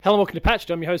Hello, welcome to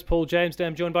Patched. I'm your host, Paul James.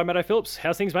 I'm joined by Matto Phillips.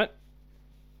 How's things, mate?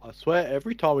 I swear,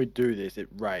 every time we do this, it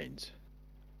rains.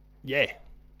 Yeah.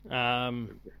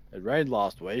 It rained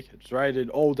last week. It's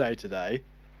rained all day today.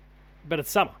 But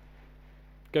it's summer.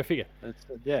 Go figure. And it's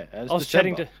I was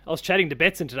chatting to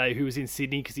Betson today, who was in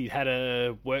Sydney because he had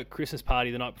a work Christmas party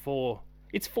the night before.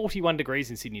 It's 41 degrees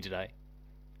in Sydney today.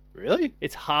 Really?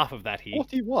 It's half of that here.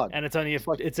 41? And it's only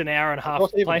it's an hour and a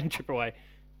half plane trip away.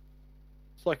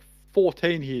 It's like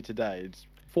 14 here today. It's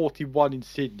 41 in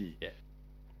Sydney.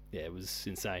 Yeah, it was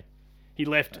insane. He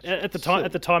left at the time.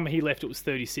 At the time he left, it was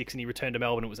 36, and he returned to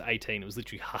Melbourne. It was 18. It was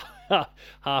literally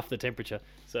half the temperature.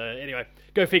 So anyway,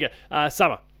 go figure.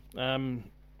 Summer. We're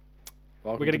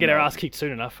going to get our ass kicked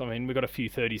soon enough. I mean, we've got a few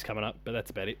 30s coming up, but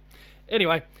that's about it.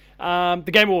 Anyway,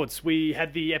 the Game Awards. We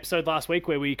had the episode last week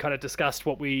where we kind of discussed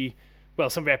some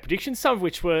of our predictions, some of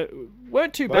which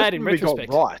weren't too bad in retrospect.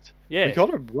 We got right. Yeah, we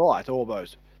got them right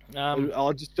almost. I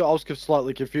was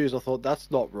slightly confused. I thought that's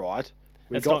not right.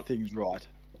 We got things right.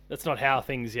 That's not how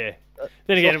things. Yeah.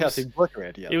 Then again, things work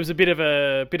around here. It was a bit of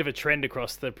a trend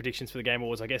across the predictions for the Game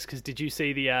Awards, I guess. Because did you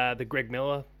see the Greg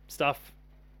Miller stuff?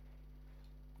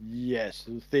 Yes,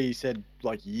 he said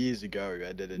like years ago.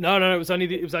 No, it was only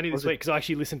this week because I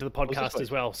actually listened to the podcast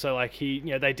as well. So like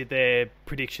they did their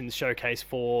predictions showcase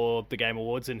for the Game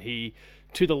Awards, and he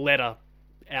to the letter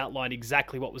outlined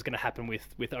exactly what was going to happen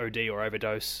with OD or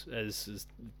overdose, as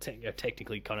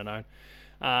technically kind of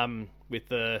known, with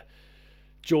the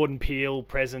Jordan Peele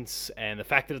presence and the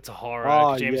fact that it's a horror,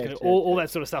 all that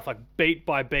sort of stuff, like beat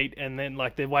by beat, and then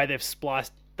like the way they've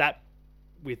spliced that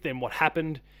with then what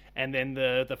happened, and then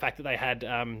the fact that they had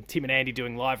Tim and Andy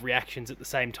doing live reactions at the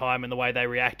same time, and the way they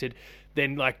reacted,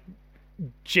 then like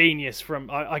genius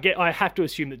from I have to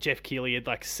assume that Jeff Keighley had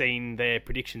like seen their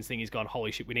predictions thing. He's gone,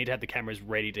 holy shit, we need to have the cameras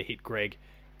ready to hit Greg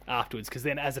afterwards, because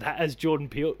then as Jordan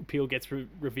Peele gets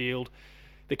revealed,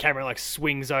 the camera like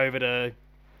swings over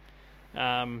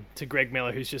to Greg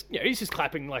Miller, who's just he's just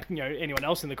clapping like anyone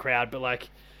else in the crowd, but like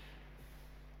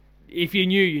if you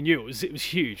knew, you knew. It was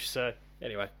huge. So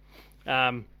anyway,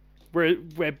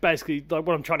 we're basically like,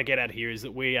 what I'm trying to get at here is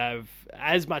that we have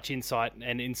as much insight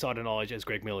and insider knowledge as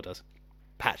Greg Miller does.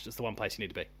 Patched, that's the one place you need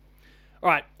to be. All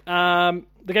right,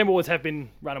 the Game Awards have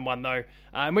been run and won though,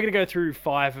 and we're going to go through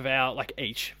five of our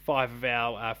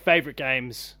favourite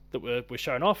games that were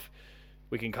shown off.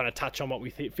 We can kind of touch on what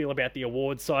we feel about the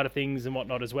awards side of things and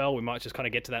whatnot as well. We might just kind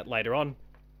of get to that later on.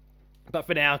 But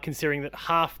for now, considering that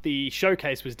half the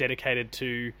showcase was dedicated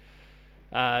to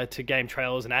game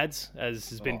trailers and ads, as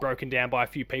has been broken down by a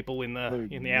few people in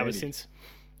the hours since,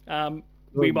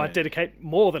 we might dedicate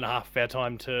more than half of our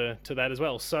time to that as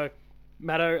well. So,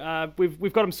 Matto,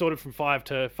 we've got them sorted from 5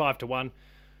 to 1.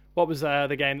 What was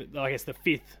the game? I guess the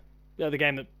fifth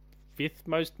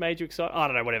most made you excited? I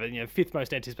don't know, whatever. Fifth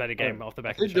most anticipated game off the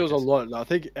back of the showcase. There was a lot. I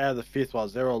think out of the fifth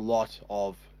ones, there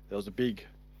was a big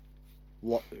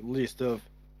list of.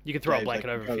 You could throw a blanket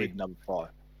over a few. Number five.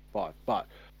 But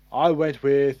I went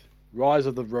with Rise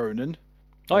of the Ronin.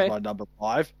 My number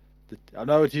 5. I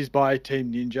know it is by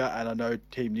Team Ninja, and I know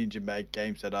Team Ninja make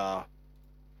games that are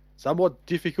somewhat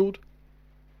difficult.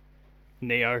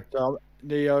 Neo. So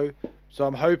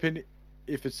I'm hoping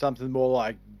if it's something more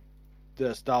like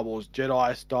the Star Wars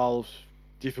Jedi style of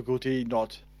difficulty,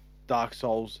 not Dark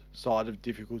Souls side of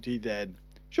difficulty, then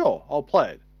sure, I'll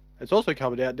play it. It's also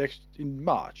coming out in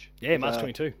March. Yeah, March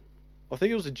 22. I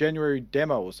think it was a January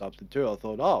demo or something too. I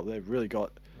thought, they've really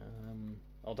got.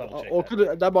 I'll double check. Or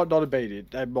that might not have been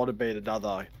it. That might have been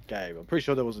another game. I'm pretty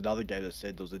sure there was another game that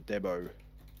said there was a demo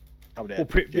coming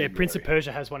out. Well, Prince of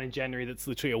Persia has one in January that's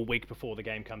literally a week before the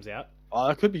game comes out. Oh,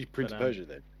 it could be Prince of Persia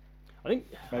then. I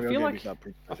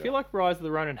feel like Rise of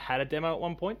the Ronin had a demo at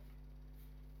one point.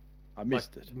 I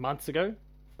missed it months ago,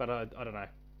 but I don't know.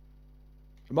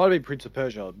 It might have been Prince of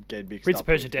Persia. I'm getting mixed up. Prince of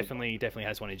Persia definitely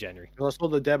has one in January. When I saw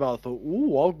the demo, I thought,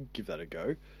 ooh, I'll give that a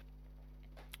go.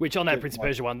 Which on that Prince of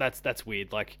Persia one, that's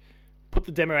weird. Like, put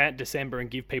the demo out in December and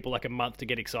give people like a month to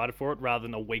get excited for it, rather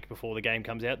than a week before the game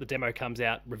comes out. The demo comes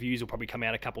out, reviews will probably come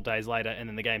out a couple days later, and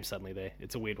then the game's suddenly there.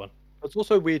 It's a weird one. It's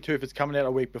also weird too if it's coming out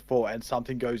a week before and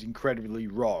something goes incredibly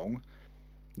wrong.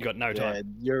 You got no time. Yeah,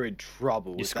 you're in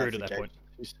trouble. You're screwed at that point.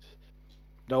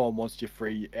 No one wants your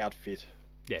free outfit.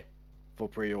 Yeah. For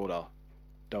pre-order.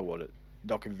 Don't want it.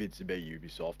 Not convincing me,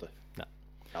 Ubisoft. No.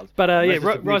 But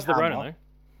Rise of the Ronin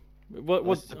though.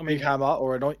 What's a big hammer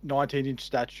or a 19-inch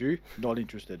statue? Not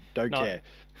interested. Don't care.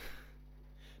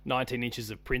 19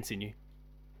 inches of Prince in you.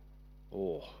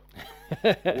 Oh.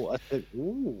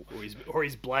 Or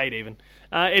his blade even.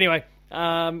 Anyway,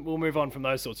 we'll move on from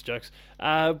those sorts of jokes.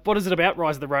 What is it about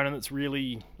Rise of the Ronin that's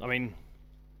really? I mean,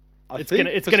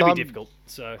 it's gonna be difficult.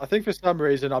 So I think for some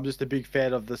reason I'm just a big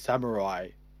fan of the samurai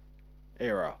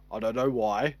era. I don't know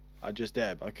why. I just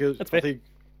am. I think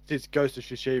since Ghost of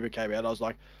Tsushima came out, I was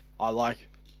like, I like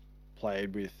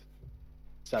playing with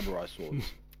samurai swords.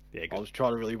 Yeah, good. I was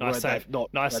trying to really word that, not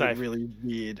really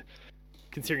weird.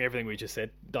 Considering everything we just said,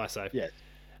 nice save. Yeah.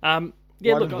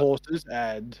 Look, horses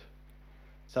and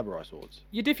samurai swords.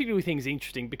 Your difficulty thing is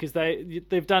interesting because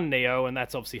they've done Neo, and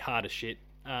that's obviously hard as shit.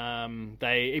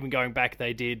 They even going back,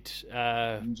 they did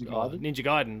Ninja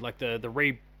Gaiden, like the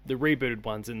rebooted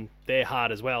ones, and they're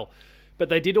hard as well. But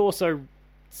they did also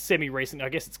semi-recent. I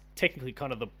guess it's technically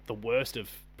kind of the worst of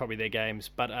probably their games,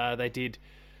 but they did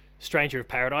Stranger of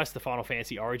Paradise, the Final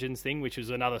Fantasy Origins thing, which was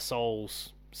another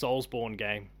Soulsborne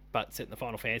game, but set in the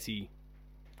Final Fantasy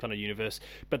kind of universe.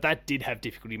 But that did have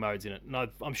difficulty modes in it, and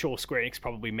I'm sure Square Enix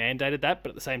probably mandated that, but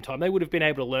at the same time, they would have been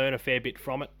able to learn a fair bit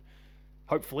from it,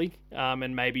 hopefully,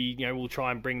 and maybe we'll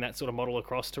try and bring that sort of model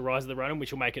across to Rise of the Ronin,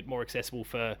 which will make it more accessible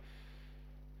for.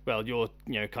 Well, you're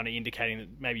kind of indicating that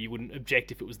maybe you wouldn't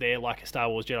object if it was there, like a Star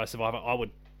Wars Jedi Survivor.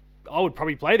 I would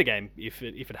probably play the game if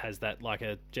it has that, like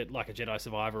a Jedi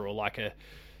Survivor or like a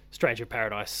Stranger of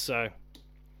Paradise. So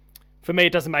for me,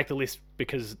 it doesn't make the list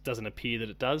because it doesn't appear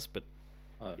that it does. But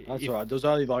that's all right. There's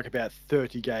only like about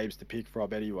 30 games to pick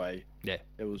from anyway. Yeah,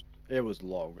 it was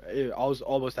long. I was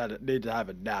almost needed to have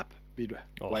a nap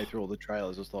midway through all the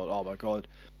trailers. I thought, oh my god,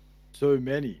 so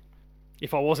many.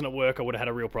 If I wasn't at work, I would have had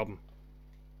a real problem.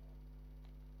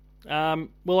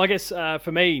 Well, I guess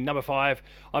for me, number 5,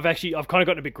 I've kind of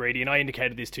gotten a bit greedy, and I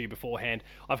indicated this to you beforehand.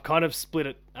 I've kind of split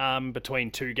it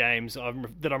between 2 games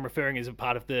that I'm referring as a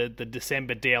part of the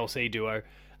December DLC duo.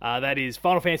 That is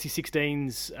Final Fantasy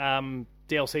 16's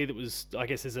DLC that was, I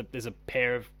guess, there's a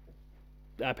pair of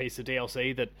pieces of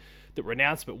DLC that were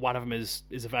announced, but one of them is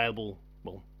available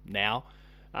now.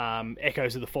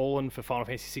 Echoes of the Fallen for Final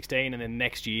Fantasy 16, and then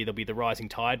next year there'll be the Rising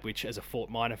Tide, which as a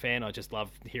Fort Minor fan, I just love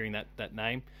hearing that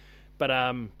name. But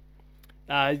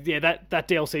that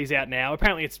DLC is out now.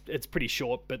 Apparently it's pretty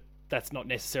short, but that's not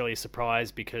necessarily a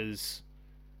surprise because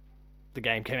the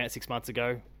game came out 6 months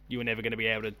ago. You were never going to be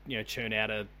able to churn out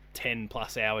a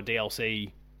 10+ hour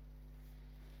DLC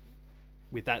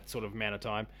with that sort of amount of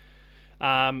time.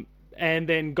 And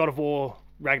then God of War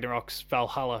Ragnarok's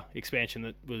Valhalla expansion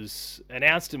that was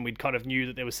announced, and we'd kind of knew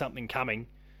that there was something coming,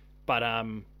 but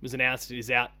was announced it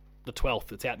is out the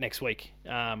 12th. It's out next week.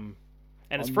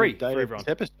 And it's free for everyone. This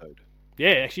episode. Yeah,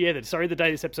 actually, the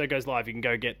day this episode goes live, you can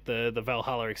go get the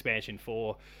Valhalla expansion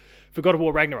for God of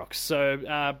War Ragnarok. So,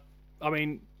 I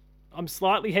mean, I'm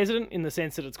slightly hesitant in the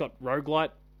sense that it's got roguelike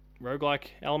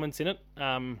elements in it,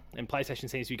 and PlayStation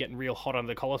seems to be getting real hot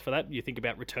under the collar for that. You think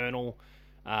about Returnal,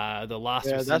 The Last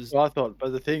of Us. Yeah, that's what I thought.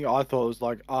 But the thing I thought was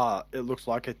like, it looks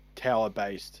like a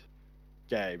tower-based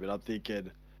game, and I'm thinking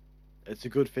it's a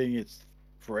good thing it's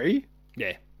free.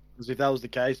 Yeah. Because if that was the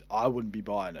case, I wouldn't be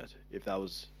buying it.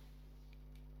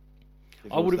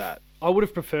 I would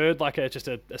have preferred like just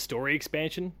a story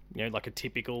expansion, like a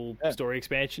typical story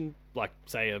expansion, like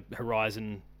say a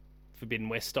Horizon Forbidden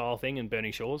West style thing and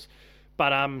Burning Shores.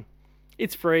 But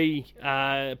it's free.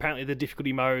 Apparently the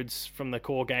difficulty modes from the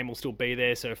core game will still be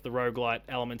there, so if the roguelite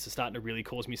elements are starting to really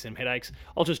cause me some headaches,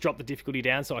 I'll just drop the difficulty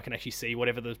down so I can actually see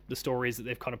whatever the story is that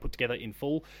they've kind of put together in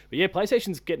full. But yeah,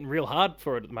 PlayStation's getting real hard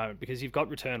for it at the moment because you've got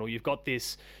Returnal, you've got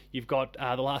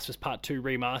The Last of Us Part 2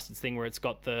 Remastered thing where it's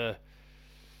got the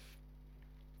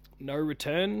no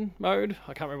return mode.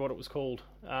 I can't remember what it was called.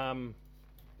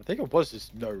 I think it was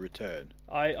just no return.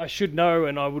 I should know,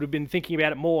 and I would have been thinking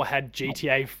about it more had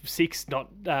GTA 6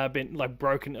 not been like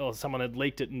broken, or someone had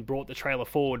leaked it and brought the trailer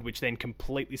forward, which then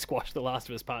completely squashed The Last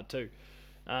of Us Part 2.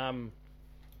 Good on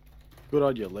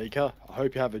you, leaker. I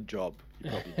hope you have a job. You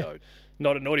probably don't.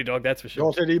 Not at Naughty Dog, that's for sure.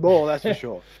 Not anymore, that's for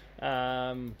sure.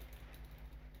 No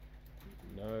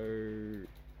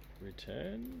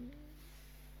return.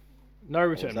 No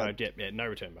return mode. Yeah, no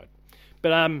return mode.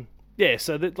 But yeah,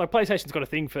 so PlayStation's got a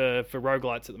thing for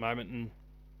roguelites at the moment, and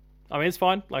I mean it's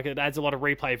fine. Like it adds a lot of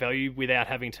replay value without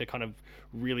having to kind of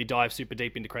really dive super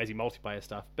deep into crazy multiplayer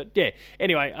stuff. But yeah,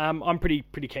 anyway, I'm pretty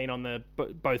keen on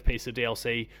both pieces of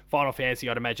DLC. Final Fantasy,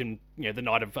 I'd imagine, the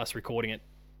night of us recording it,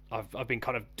 I've been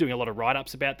kind of doing a lot of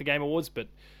write-ups about the Game Awards, but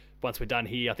once we're done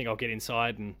here, I think I'll get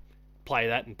inside and play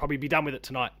that and probably be done with it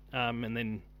tonight, and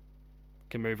then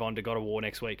can move on to God of War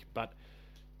next week. But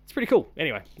it's pretty cool.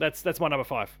 Anyway, that's my number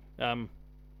 5.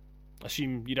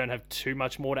 Assume you don't have too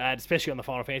much more to add, especially on the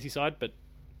Final Fantasy side, but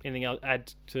anything else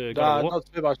add to God of War? Not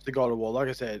too much to God of War. Like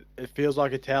I said, it feels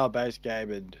like a tower-based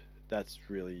game, and that's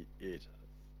really it.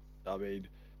 I mean,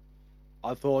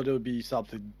 I thought it would be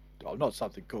something, not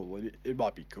something cool. It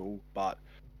might be cool, but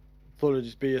thought it'd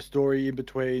just be a story in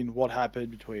between what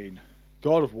happened between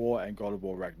God of War and God of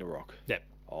War Ragnarok. Yep.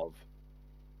 Of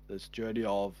this journey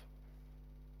of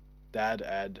dad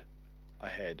and a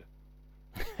head.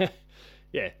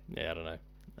 yeah, I don't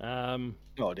know.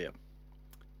 No idea.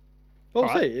 We'll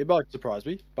see. It might surprise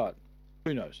me, but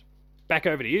who knows? Back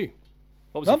over to you.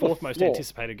 What was Number the fourth most 4.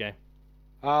 anticipated game?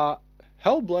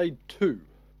 Hellblade 2.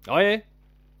 Oh, yeah?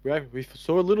 We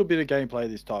saw a little bit of gameplay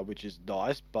this time, which is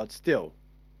nice, but still,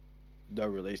 no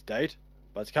release date.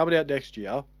 But it's coming out next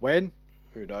year. When?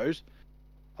 Who knows?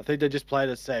 I think they just played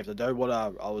it safe. They don't want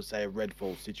a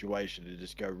Redfall situation to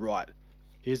just go, right,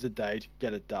 here's the date,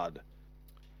 get it done.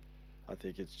 I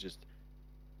think it's just...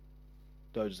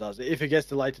 If it gets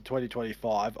delayed to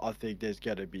 2025, I think there's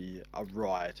going to be a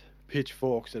riot.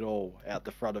 Pitchforks and all out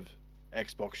the front of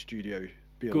Xbox Studio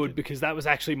building. Good, because that was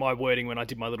actually my wording when I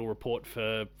did my little report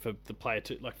for the player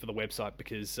to, like, for the website,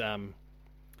 because I'm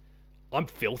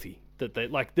filthy that they,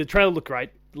 like, the trailer looked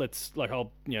great.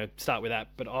 I'll start with that,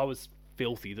 but I was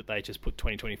filthy that they just put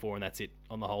 2024 and that's it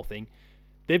on the whole thing.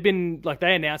 They've been like,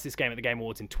 they announced this game at the Game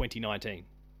Awards in 2019.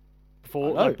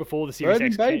 Before the Series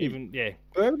X came, even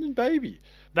Burning Baby.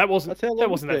 That wasn't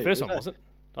that first one, was it?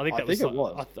 I think it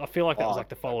was. I feel like that was like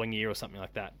the following year or something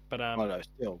like that. But I know,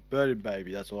 still Burning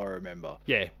Baby. That's all I remember.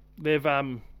 Yeah, they've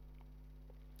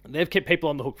kept people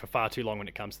on the hook for far too long when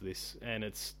it comes to this, and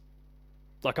it's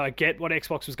like, I get what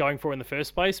Xbox was going for in the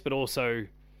first place, but also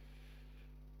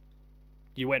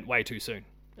you went way too soon,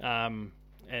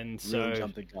 and so really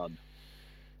jumped the gun.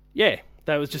 Yeah.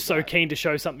 They was just so keen to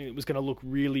show something that was going to look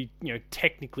really,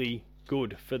 technically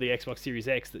good for the Xbox Series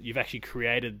X that you've actually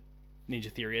created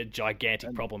Ninja Theory a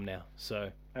gigantic problem now.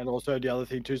 So, and also the other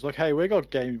thing too is like, hey,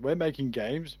 we're making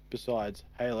games besides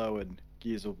Halo and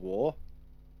Gears of War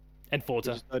and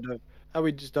Forza,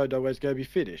 we just don't know where it's going to be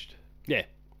finished. Yeah,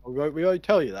 we won't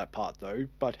tell you that part though.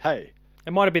 But hey,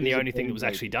 it might have been the only thing that was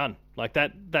actually done. Like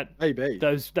that maybe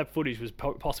that footage was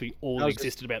possibly all that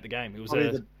existed about the game. It was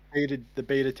the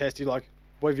beta testing, like,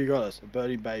 what have you got us? A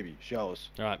Burning Baby. Show us.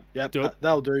 All right. Yep,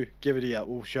 that'll do. Give it here.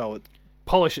 We'll show it.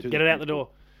 Polish it. Get it out the door.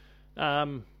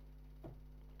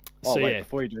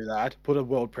 Before you do that, put a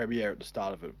world premiere at the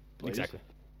start of it, please. Exactly.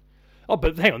 Oh,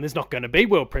 but hang on. There's not going to be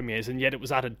world premieres, and yet it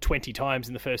was uttered 20 times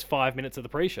in the first 5 minutes of the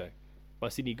pre-show by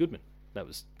Sydney Goodman. That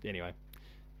was, anyway.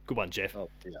 Good one, Jeff. Oh,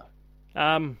 yeah.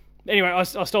 Anyway, I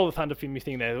stole the thunder from your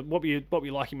thing there. What were you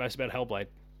liking most about Hellblade?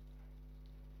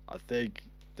 I think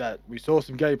that we saw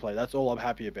some gameplay. That's all I'm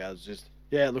happy about. It's just,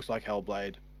 it looks like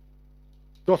Hellblade.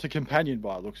 Got a companion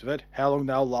by the looks of it. How long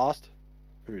they'll last,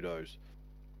 who knows.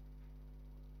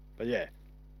 But yeah,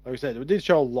 like I said, it did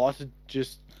show a lot of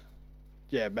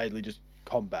mainly just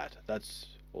combat. That's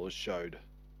all it showed.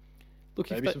 Look,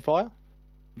 maybe some fire?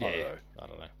 Yeah, I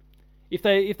don't know.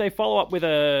 If they follow up with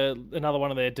another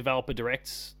one of their developer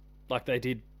directs, like they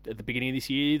did at the beginning of this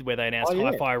year, where they announced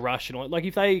Hi-Fi Rush and all, like,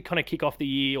 if they kind of kick off the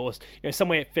year, or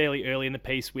somewhere fairly early in the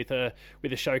piece with a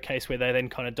showcase where they then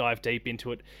kind of dive deep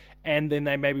into it, and then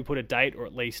they maybe put a date, or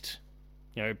at least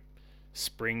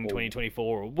spring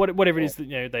 2024 or whatever it is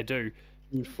that they do,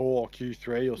 Q4,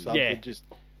 Q3 or something. Yeah. Just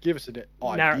give us an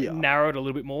idea. Narrow it a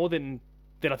little bit more, then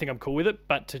I think I'm cool with it.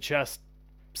 But to just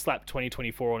slap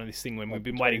 2024 on this thing when we've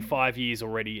been waiting 5 years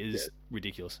already is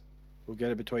ridiculous. We'll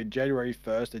get it between January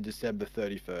 1st and December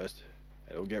 31st.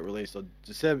 It'll get released on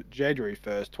January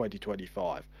 1st,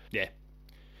 2025. Yeah.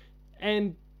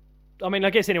 And, I mean, I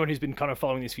guess anyone who's been kind of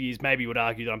following this for years maybe would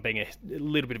argue that I'm being a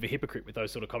little bit of a hypocrite with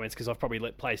those sort of comments, because I've probably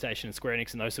let PlayStation and Square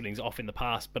Enix and those sort of things off in the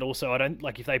past. But also, I don't,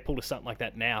 like, if they pulled something like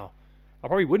that now, I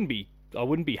wouldn't be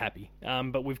happy.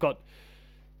 But we've got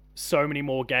so many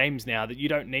more games now that you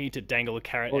don't need to dangle a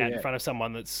carrot out in front of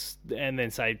someone and then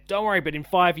say, don't worry, but in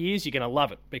 5 years you're going to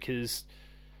love it, because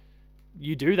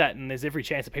you do that and there's every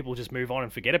chance that people just move on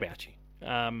and forget about you.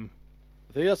 I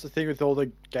think that's the thing with all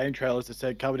the game trailers that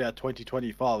said coming out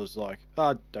 2025 was like,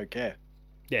 I don't care.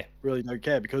 Yeah. Really don't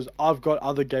care, because I've got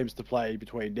other games to play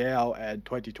between now and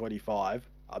 2025,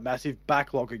 a massive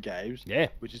backlog of games,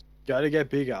 which is going to get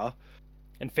bigger.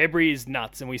 And February is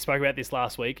nuts, and we spoke about this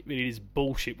last week. It is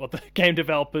bullshit what the game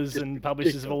developers and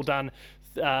publishers have all done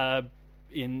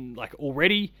in, like,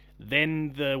 already.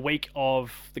 Then the week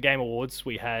of the Game Awards,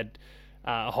 we had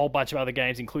a whole bunch of other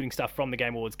games, including stuff from the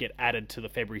Game Awards, get added to the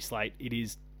February slate. It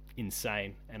is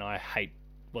insane, and I hate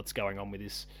what's going on with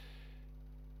this.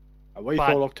 We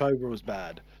thought October was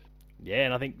bad. Yeah,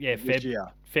 and I think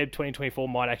Feb 2024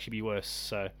 might actually be worse.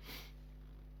 So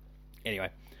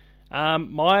anyway.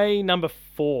 My number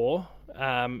 4,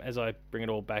 as I bring it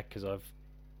all back, because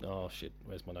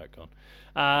where's my note gone?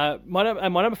 My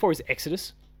number 4 is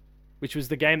Exodus, which was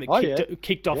the game that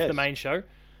kicked off the main show.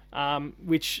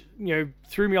 which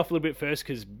threw me off a little bit first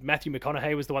because Matthew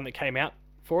McConaughey was the one that came out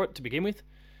for it to begin with.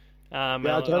 I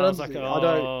was like,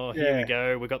 here we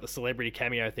go. We got the celebrity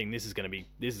cameo thing. This is gonna be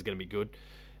good.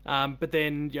 But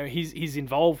then he's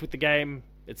involved with the game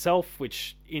itself,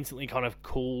 which instantly kind of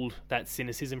cooled that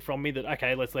cynicism from me that,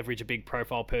 okay, let's leverage a big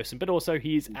profile person, but also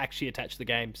he's actually attached to the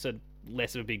game, so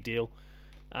less of a big deal.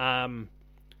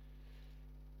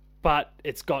 But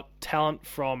it's got talent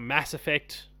from Mass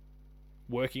Effect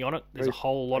working on it. There's a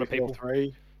whole lot of people.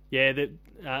 343.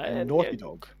 Yeah, Naughty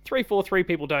Dog. 343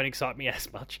 people don't excite me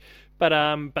as much, but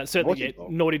certainly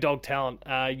Naughty Dog talent.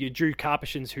 Your Drew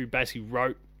Karpyshyn's, who basically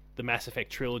wrote the Mass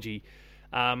Effect trilogy.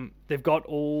 They've got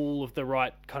all of the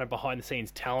right kind of behind the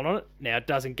scenes talent on it. Now, it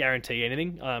doesn't guarantee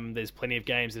anything. There's plenty of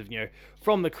games that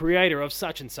from the creator of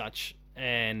such and such,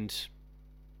 and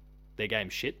their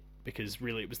game's shit because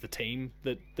really it was the team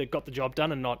that got the job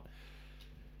done and not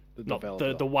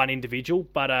the one individual.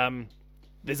 But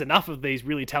there's enough of these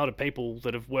really talented people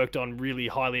that have worked on really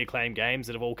highly acclaimed games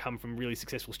that have all come from really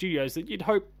successful studios that you'd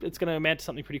hope it's going to amount to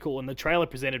something pretty cool. And the trailer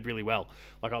presented really well.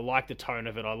 Like, I like the tone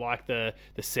of it. I like the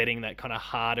setting. That kind of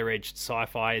harder edged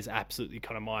sci-fi is absolutely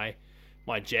kind of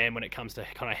my jam when it comes to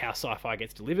kind of how sci-fi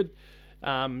gets delivered.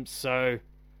 So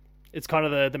it's kind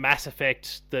of the Mass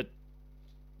Effect that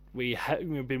we've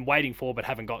been waiting for but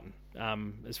haven't gotten,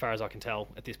 as far as I can tell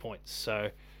at this point. So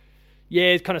yeah,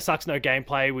 it kind of sucks no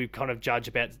gameplay. We kind of judge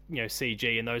about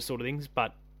CG and those sort of things,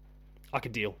 but I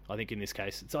could deal. I think in this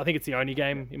case, I think it's the only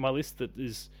game in my list that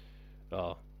is.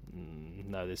 Oh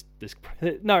no, there's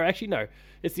no. Actually, no.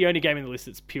 It's the only game in the list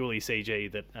that's purely CG.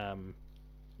 That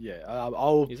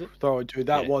I'll throw it to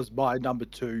that. Was my number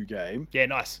 2 game. Yeah,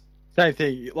 nice. Same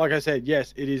thing. Like I said,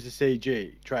 yes, it is a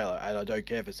CG trailer, and I don't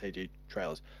care for CG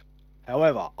trailers.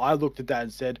 However, I looked at that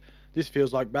and said, this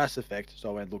feels like Mass Effect, so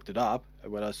I went and looked it up.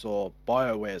 And when I saw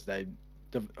BioWare's name,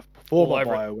 the former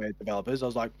BioWare developers, I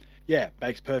was like, yeah,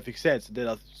 makes perfect sense. And then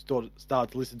I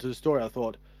started to listen to the story. I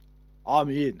thought, I'm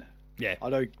in. Yeah. I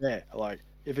don't care. Like,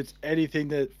 if it's anything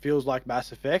that feels like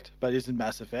Mass Effect, but isn't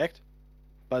Mass Effect,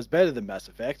 but it's better than Mass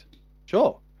Effect,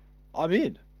 sure, I'm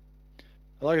in.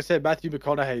 Like I said, Matthew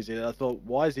McConaughey's in it. I thought,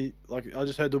 why is he... Like, I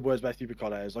just heard the words Matthew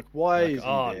McConaughey. I was like, why is he there?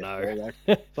 Oh, no.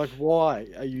 It's like, why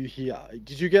are you here?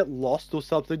 Did you get lost or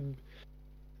something?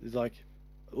 It's like...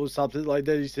 Or something. Like,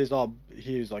 then he says,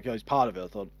 he's like, he's part of it. I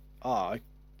thought,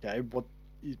 okay,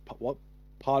 what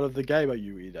part of the game are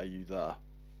you in? Are you the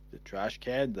trash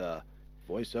can, the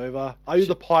voiceover? Are you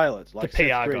the pilot? Like the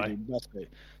PR guy. Must be.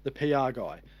 The PR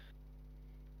guy.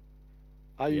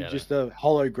 Are you just a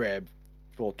hologram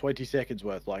for 20 seconds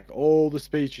worth, like all the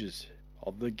speeches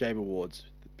of the Game Awards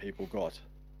that people got?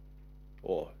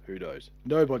 Or who knows?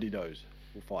 Nobody knows.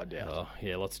 We'll find out. Oh,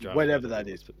 yeah, lots of drama. Whenever that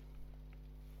is.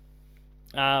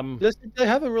 They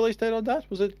haven't released date on that?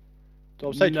 Was it?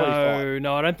 I'll say 25.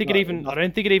 No, I don't think it even. I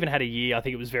don't think it even had a year. I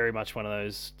think it was very much one of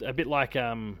those, a bit like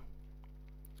Ken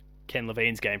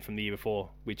Levine's game from the year before,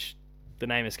 which the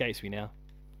name escapes me now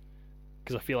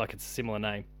because I feel like it's a similar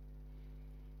name.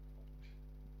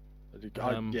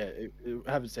 I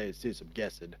haven't seen it since. I'm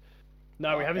guessing.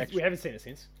 No, we haven't. We haven't seen it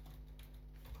since.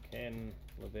 Ken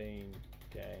Levine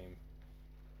game.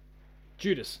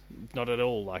 Judas, not at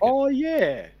all like. Oh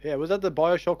yeah. Was that the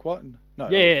BioShock one? No.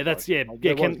 Yeah, that's Ken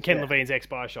Levine's ex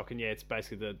BioShock, and it's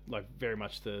basically very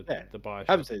much the BioShock.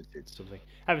 Haven't seen it since. Sort of thing.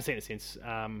 Haven't seen it since.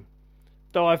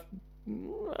 Though I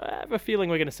have a feeling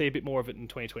we're going to see a bit more of it in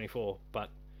 2024, but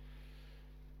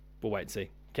we'll wait and see.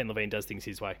 Ken Levine does things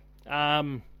his way.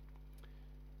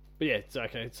 But yeah, it's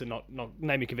okay. So not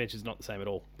naming convention is not the same at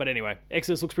all. But anyway,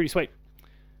 Exodus looks pretty sweet.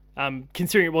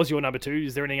 Considering it was your number 2,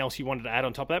 is there anything else you wanted to add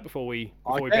on top of that before we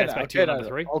bounce back to your number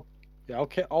 3?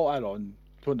 I'll add on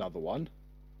to another one.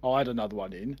 I'll add another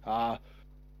one in.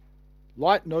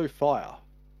 Light No Fire.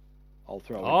 I'll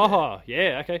throw it in. Oh,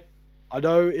 yeah, okay. I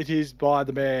know it is by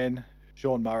the man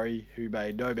Sean Murray, who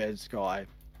made No Man's Sky,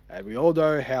 and we all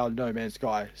know how No Man's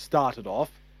Sky started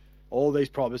off. All these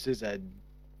promises and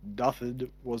nothing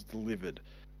was delivered.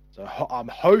 So I'm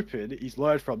hoping he's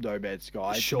learned from No Man's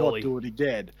Sky to not do it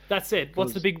again. That said,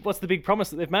 what's the big promise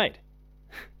that they've made?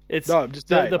 It's I'm just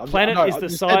saying, the planet is the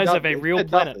size of a real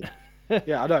planet.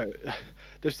 Yeah, I know.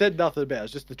 They've said nothing about it.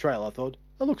 It's just the trailer. I thought,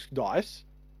 that looks nice.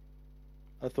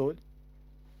 I thought,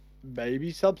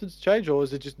 maybe something's changed, or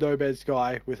is it just No Man's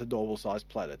Sky with a normal-sized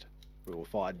planet? We will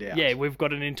find out. Yeah, we've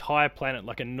got an entire planet,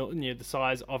 like the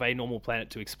size of a normal planet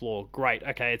to explore. Great.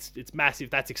 Okay, it's massive.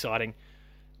 That's exciting.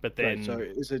 But then, right, so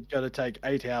is it going to take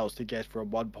 8 hours to get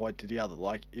from one point to the other?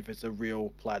 Like if it's a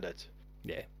real planet?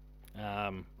 Yeah,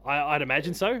 I'd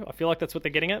imagine so. I feel like that's what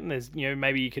they're getting at. And there's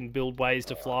maybe you can build ways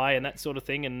to fly and that sort of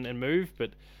thing and move.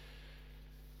 But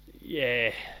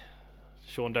Yeah.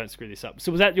 Sean, don't screw this up.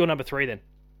 So was that your number 3 then?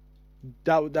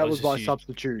 That was my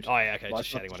substitute. Oh, yeah, okay. My just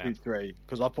shouting one out. 3,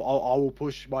 because I will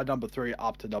push my number 3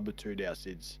 up to number 2 now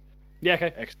since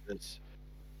Exodus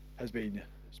has been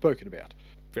spoken about.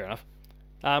 Fair enough.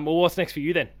 Well, what's next for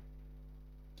you then?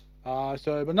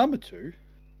 So my number 2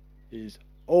 is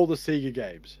all the Sega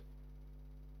games.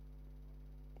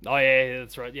 Oh yeah,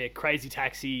 that's right. Yeah, Crazy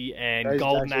Taxi and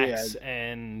Golden Axe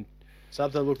and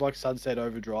something that looked like Sunset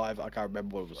Overdrive. I can't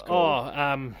remember what it was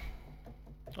called.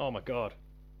 Oh my god.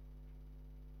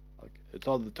 It's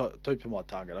on the tip of my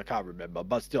tongue and I can't remember.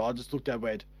 But still, I just looked at and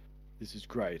went, this is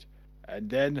great. And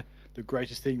then the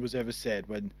greatest thing was ever said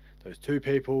when those 2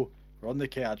 people were on the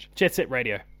couch. Jet Set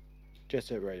Radio,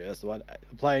 that's the one.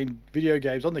 Playing video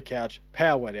games on the couch,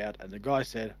 power went out, and the guy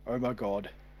said, "Oh my god,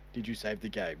 did you save the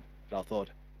game?" And I thought,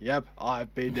 yep,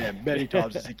 I've been there many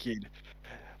times as a kid.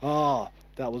 That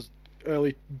was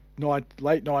late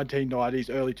 1990s,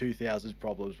 early 2000s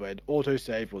problems when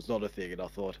autosave was not a thing, and I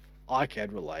thought, I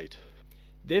can relate.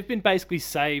 They've been basically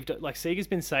saved, like Sega's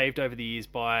been saved over the years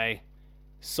by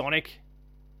Sonic,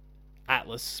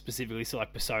 Atlas specifically, so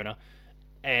like Persona,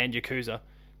 and Yakuza.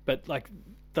 But like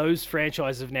those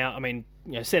franchises have now, I mean,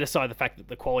 set aside the fact that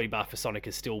the quality bar for Sonic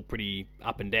is still pretty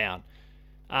up and down,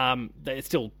 it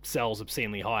still sells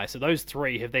obscenely high. So those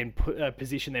 3 have then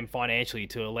positioned them financially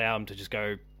to allow them to just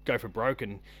go for broke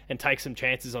and take some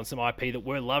chances on some IP that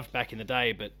were loved back in the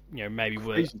day, but maybe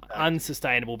were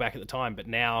unsustainable back at the time. But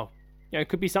now, it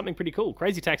could be something pretty cool.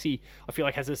 Crazy Taxi, I feel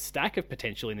like, has a stack of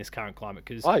potential in this current climate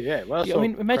because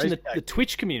imagine the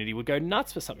Twitch community would go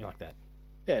nuts for something like that.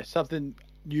 Yeah, something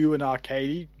new and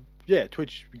arcadey. Yeah,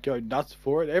 Twitch would go nuts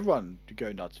for it. Everyone would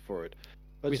go nuts for it.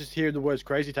 But just hearing the words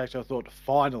Crazy Taxi, I thought,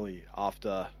 finally,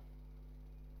 after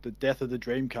the death of the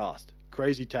Dreamcast,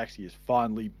 Crazy Taxi is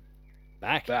finally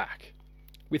back.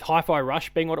 With Hi-Fi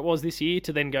Rush being what it was this year,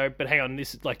 to then go, but hang on,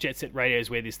 this is like Jet Set Radio is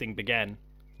where this thing began.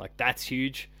 Like, that's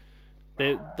huge.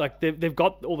 They've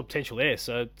got all the potential there,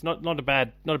 so it's not a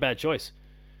bad choice.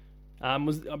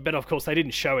 But of course they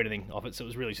didn't show anything of it, so it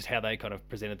was really just how they kind of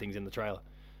presented things in the trailer.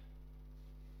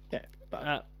 Yeah,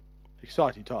 but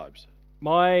exciting times.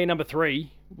 My number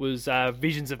 3 was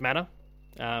Visions of Mana.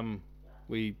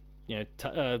 We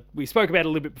spoke about it a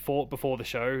little bit before the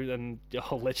show, and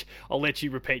I'll let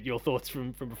you repeat your thoughts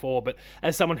from before. But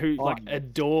as someone who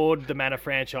adored the Mana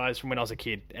franchise from when I was a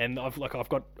kid, and I've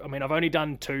only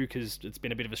done 2 because it's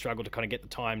been a bit of a struggle to kind of get the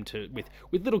time to with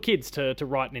little kids to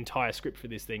write an entire script for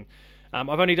this thing. I've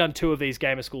only done 2 of these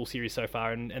Gamer School series so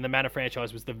far, and the Mana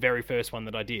franchise was the very first one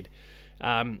that I did.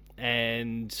 And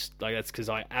like that's because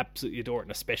I absolutely adore it,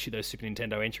 and especially those Super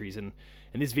Nintendo entries. And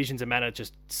this Visions of Mana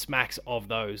just smacks of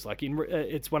those. Like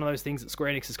it's one of those things that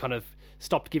Square Enix has kind of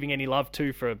stopped giving any love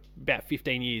to for about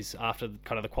 15 years after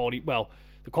kind of the quality. Well,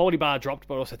 the quality bar dropped,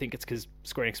 but I also think it's because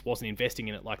Square Enix wasn't investing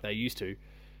in it like they used to.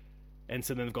 And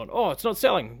so then they've gone, it's not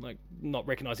selling, like not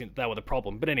recognizing that they were the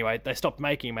problem. But anyway, they stopped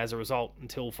making them as a result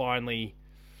until finally,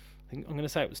 I think I'm going to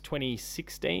say it was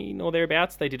 2016 or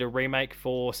thereabouts. They did a remake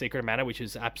for Secret of Mana, which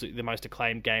is absolutely the most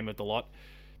acclaimed game of the lot.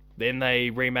 Then they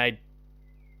remade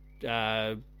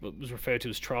what was referred to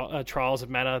as Trials of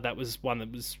Mana. That was one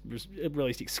that was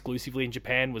released exclusively in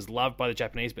Japan, was loved by the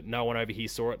Japanese, but no one over here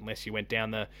saw it unless you went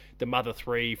down the Mother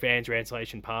 3 fan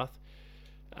translation path.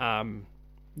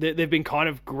 They've been kind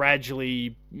of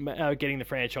gradually getting the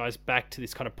franchise back to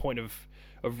this kind of point of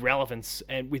relevance,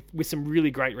 and with some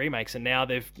really great remakes. And now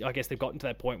they've gotten to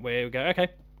that point where we go, okay,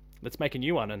 let's make a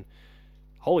new one. And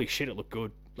holy shit, it looked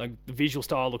good. Like the visual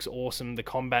style looks awesome. The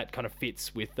combat kind of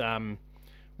fits with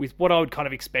what I would kind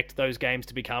of expect those games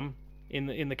to become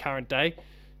in the current day.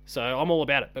 So I'm all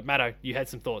about it. But Matto, you had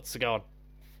some thoughts, so go on.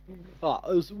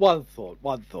 It was one thought.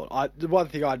 The one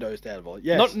thing I noticed out of all,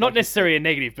 yes, not necessarily a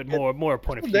negative, but more a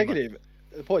point of humor. Negative,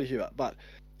 a point of humor. But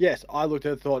yes, I looked at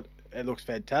it and thought it looks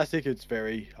fantastic. It's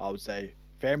very, I would say,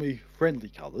 family-friendly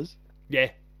colours. Yeah.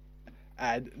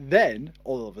 And then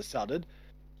all of a sudden,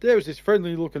 there was this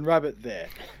friendly-looking rabbit there,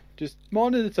 just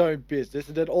minding its own business,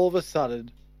 and then all of a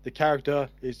sudden, the character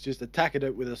is just attacking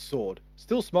it with a sword,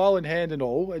 still smile in hand and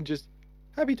all, and just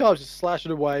happy times, just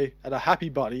slashing away at a happy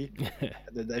bunny. And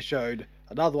then they showed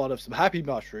another one of some happy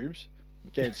mushrooms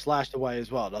getting slashed away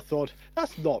as well. And I thought,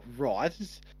 that's not right.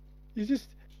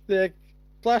 They're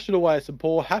slashing away at some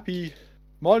poor, happy,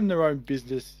 minding their own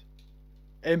business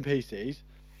NPCs.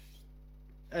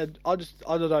 And I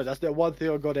don't know, that's the one thing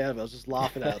I got out of it. I was just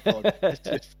laughing at it. I thought, it's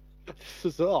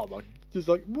just oh my, just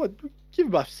like, what? give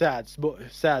him a sad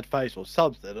face or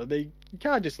something. I mean, you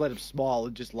can't just let him smile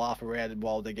and just laugh around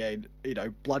while they're getting,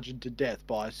 bludgeoned to death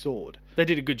by a sword. They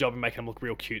did a good job of making him look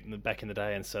real cute back in the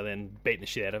day, and so then beating the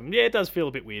shit out of him. Yeah, it does feel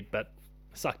a bit weird, but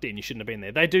sucked in. You shouldn't have been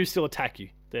there. They do still attack you.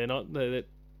 They're not. They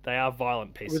are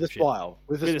violent pieces With a of shit. smile.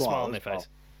 With a smile on their face.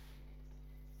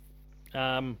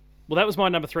 Well, that was my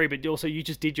number 3, but also you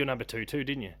just did your number 2 too,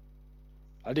 didn't you?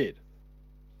 I did.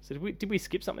 So did we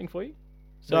skip something for you?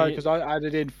 So no, because I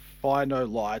added in Fire No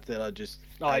Light, then I just...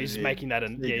 Oh, you're just making that...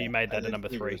 you made that a number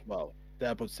 3. As well.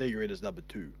 Then I put Sega in as number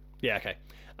 2. Yeah, okay.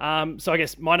 So I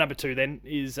guess my number 2 then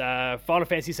is Final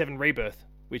Fantasy VII Rebirth,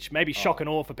 which may be shock and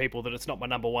awe for people that it's not my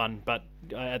number 1, but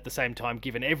at the same time,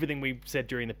 given everything we said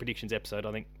during the predictions episode,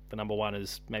 I think the number 1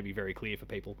 is maybe very clear for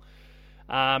people.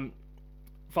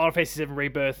 Final Fantasy VII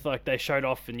Rebirth, like they showed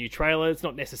off a new trailer. It's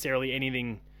not necessarily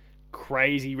anything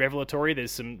crazy revelatory.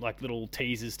 There's some like little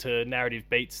teasers to narrative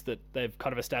beats that they've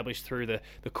kind of established through the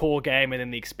core game and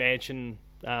then the expansion,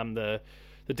 the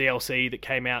DLC that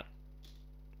came out.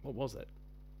 What was that?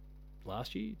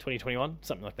 Last year, 2021,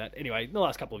 something like that. Anyway, the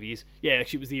last couple of years. Yeah,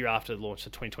 actually, it was the year after the launch, so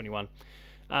 2021.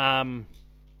 I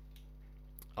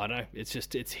know it's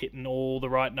hitting all the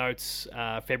right notes.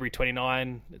 February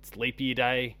 29, it's Leap Year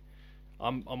Day.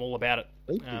 I'm all about it.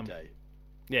 Leap Year Day.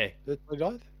 Yeah. The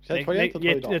 29th? Is that 28th or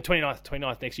 29th? Yeah,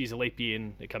 29th. Next year's a leap year,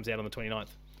 and it comes out on the 29th.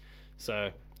 So,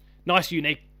 nice,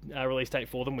 unique release date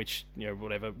for them, which,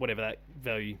 whatever that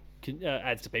value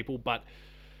adds to people, but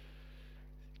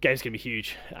game's going to be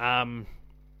huge. I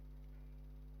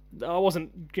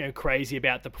wasn't crazy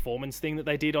about the performance thing that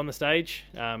they did on the stage,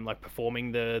 like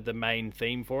performing the main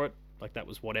theme for it. Like, that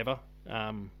was whatever.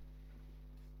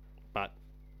 But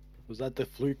was that the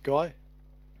flute guy?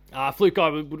 Flute guy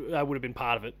would have been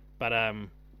part of it, but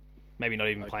maybe not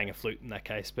even playing a flute in that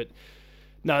case. But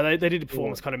no, they did a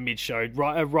performance kind of mid-show,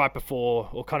 right before,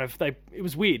 or kind of it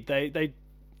was weird.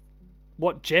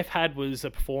 What Jeff had was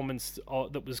a performance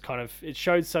that was kind of, it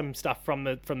showed some stuff from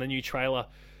the new trailer,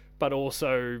 but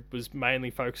also was mainly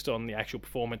focused on the actual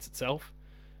performance itself,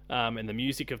 and the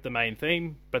music of the main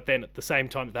theme. But then at the same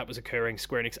time that was occurring,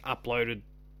 Square Enix uploaded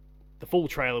the full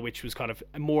trailer, which was kind of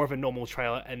more of a normal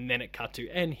trailer, and then it cut to,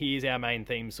 and here's our main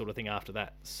theme sort of thing after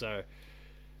that. So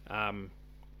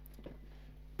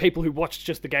people who watched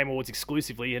just the Game Awards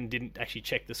exclusively and didn't actually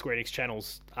check the Square Enix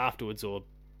channels afterwards or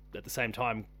at the same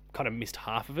time kind of missed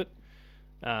half of it,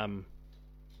 or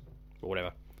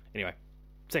whatever. Anyway,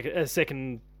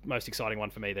 second most exciting one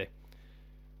for me there,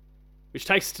 which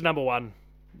takes us to number 1.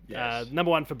 Yes. Number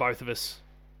 1 for both of us.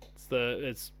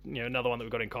 It's another one that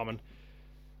we've got in common.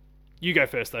 You go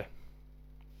first, though.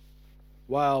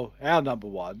 Well, our number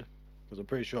 1, because I'm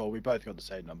pretty sure we both got the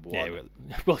same number 1. Yeah,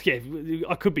 well, yeah,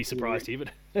 I could be surprised here,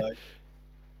 but you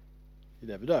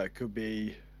never know. It could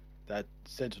be that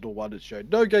Sentinel one that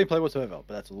showed no gameplay whatsoever,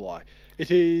 but that's a lie. It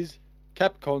is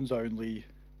Capcom's only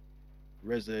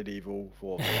Resident Evil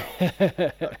 4. No,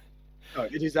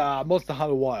 it is Monster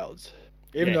Hunter Wilds.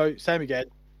 Even though, same again,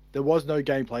 there was no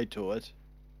gameplay to it.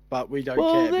 But we don't care.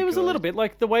 Well, there was a little bit,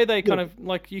 like the way they kind of,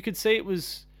 like you could see it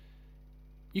was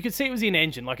in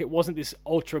engine, like it wasn't this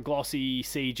ultra glossy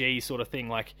CG sort of thing.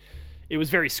 Like it was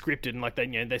very scripted, and like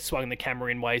they swung the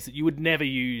camera in ways that you would never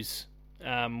use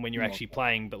when you're actually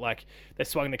playing. But like they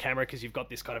swung the camera because you've got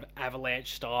this kind of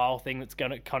avalanche style thing that's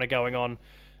going on.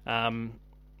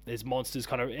 There's monsters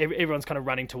kind of, everyone's kind of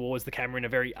running towards the camera in a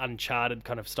very Uncharted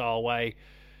kind of style way.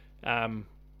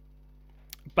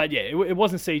 But yeah, it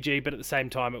wasn't CG, but at the same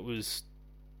time, it was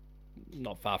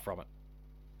not far from it.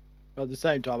 But at the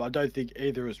same time, I don't think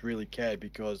either of us really cared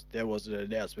because there was an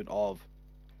announcement of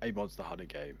a Monster Hunter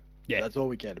game. Yeah. So that's all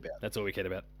we cared about. That's all we cared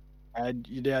about. And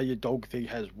now your dog thing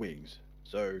has wings.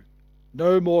 So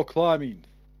no more climbing.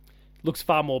 Looks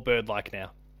far more bird-like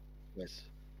now. Yes.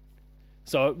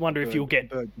 So I wonder if you'll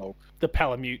get the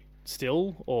Palamute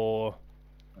still, or...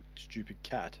 Stupid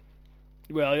cat.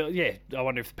 Well, yeah. I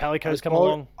wonder if the Palico's come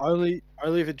along. Only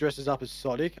if it dresses up as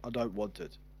Sonic. I don't want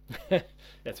it.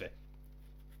 That's fair.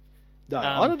 No,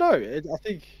 I don't know. I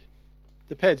think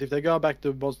depends. If they're going back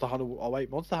to Monster Hunter... Oh,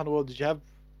 wait. Monster Hunter World, did you have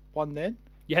one then?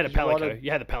 You had a Palico.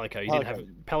 You had the Palico. You didn't have...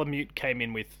 Palamute came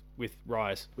in with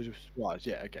Rise. Which was Rise,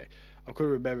 yeah, okay. I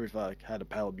couldn't remember if I had a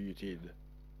Palamute in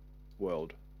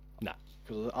World. No.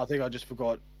 Because I think I just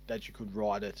forgot that you could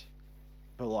ride it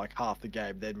for like half the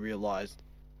game, then realised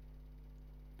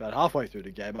about halfway through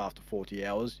the game, after 40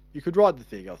 hours, you could ride the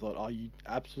thing. I thought, oh, you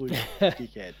absolute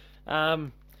dickhead.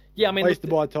 Yeah, I mean...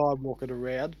 Wasted my time walking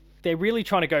around. They're really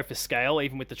trying to go for scale,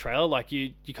 even with the trailer. Like,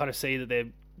 you kind of see that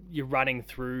you're running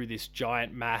through this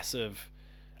giant mass of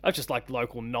just like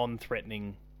local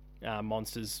non-threatening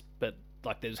monsters, but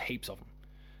like there's heaps of them.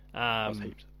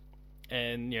 Heaps.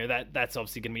 And that's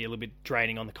obviously going to be a little bit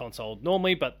draining on the console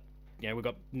normally, but we've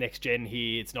got next gen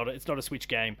here. It's not a Switch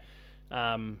game,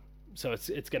 so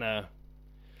it's gonna.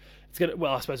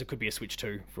 Well, I suppose it could be a Switch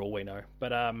 2 for all we know,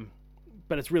 but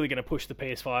it's really going to push the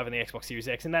PS5 and the Xbox Series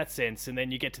X in that sense. And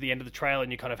then you get to the end of the trailer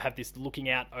and you kind of have this looking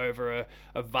out over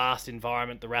a vast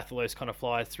environment. The Rathalos kind of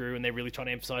flies through, and they're really trying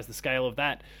to emphasize the scale of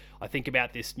that. I think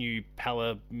about this new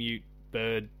Palamute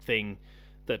bird thing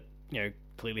that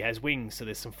clearly has wings, so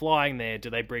there's some flying there. Do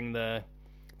they bring the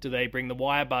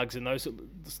wire bugs and those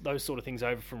sort of things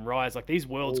over from Rise? Like, these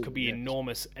worlds could be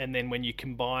enormous, and then when you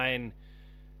combine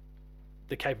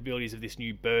the capabilities of this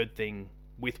new bird thing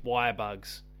with wire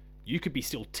bugs, you could be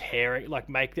still tearing, like,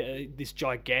 make this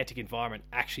gigantic environment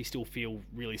actually still feel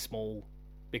really small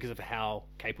because of how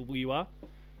capable you are.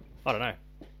 I don't know.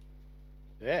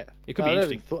 Yeah, it could be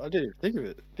interesting. I didn't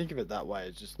even think of it that way.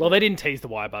 It's just they didn't tease the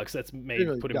wire bugs. That's me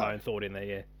putting my own thought in there.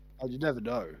 Yeah. You never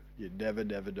know. You never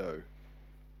know.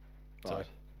 But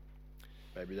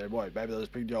maybe they won't. Maybe they'll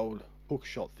just bring the old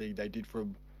hookshot thing they did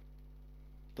from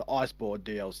the Iceborne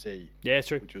DLC. Yeah, it's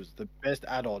true. Which was the best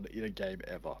add-on in a game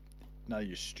ever. No,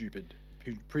 you stupid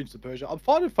Prince of Persia. I'm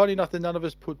finding it funny enough that none of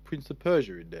us put Prince of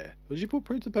Persia in there. Did you put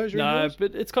Prince of Persia in there? No,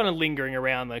 but it's kind of lingering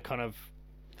around the kind of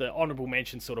the honourable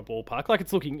mention sort of ballpark. Like,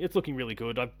 it's looking really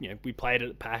good. We played it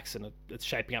at PAX and it's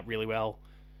shaping up really well.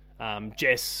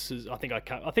 Jess,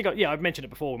 I've mentioned it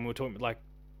before when we were talking. Like,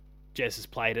 Jess has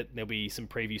played it. There'll be some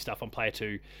preview stuff on Player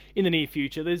 2 in the near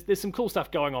future. There's some cool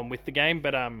stuff going on with the game,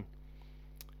 but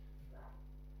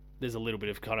there's a little bit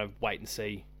of kind of wait and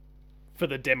see for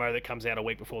the demo that comes out a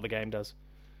week before the game does.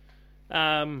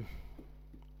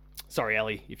 Sorry,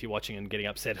 Ellie, if you're watching and getting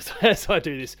upset as I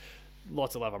do this.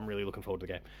 Lots of love. I'm really looking forward to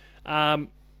the game.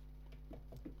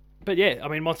 But yeah, I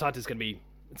mean, Monster Hunter's gonna be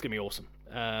awesome.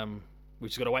 We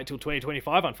just got to wait till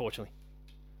 2025, unfortunately.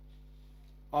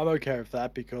 I'm okay with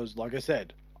that because, like I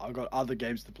said, I've got other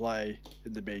games to play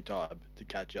in the meantime to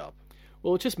catch up.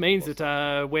 Well, it just means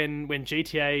that when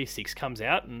GTA 6 comes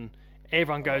out and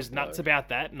everyone goes nuts about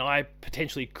that, and I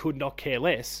potentially could not care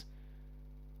less,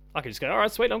 I could just go, all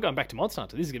right, sweet, I'm going back to Monster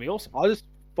Hunter. This is going to be awesome. I just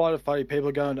find it funny. People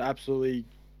are going absolutely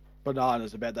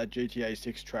bananas about that GTA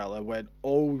 6 trailer when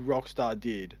all Rockstar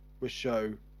did was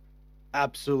show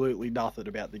absolutely nothing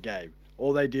about the game.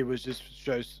 All they did was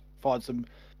just find some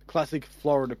classic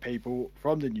Florida people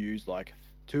from the news, like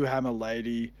Two Hammer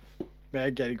Lady,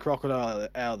 man getting crocodile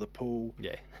out of the pool.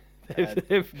 Yeah.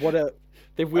 They've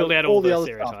wheeled out all the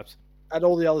stereotypes. And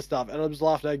all the other stuff. And I was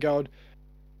laughing at going,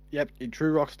 yep, in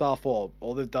true Rockstar form,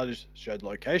 all they've done is show the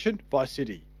location, Vice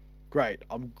City. Great.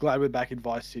 I'm glad we're back in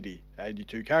Vice City. And your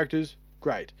two characters,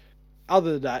 great.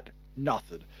 Other than that,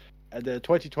 nothing. And the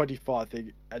 2025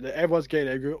 thing, and then everyone's getting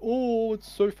angry, oh, it's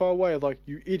so far away. I'm like,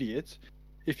 you idiots.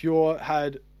 If you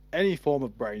had any form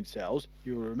of brain cells,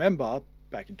 you'll remember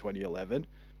back in 2011,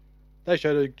 they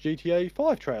showed a GTA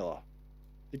 5 trailer.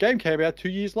 The game came out 2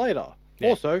 years later. Yeah.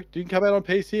 Also, didn't come out on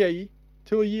PC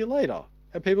till a year later.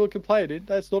 And people are complaining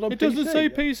that's not on PC. It doesn't say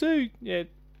PC.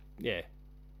 Yeah.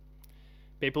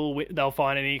 People, they'll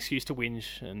find any excuse to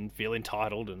whinge and feel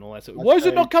entitled and all that sort of. Why is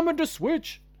it not coming to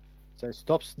Switch? So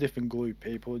stop sniffing glue,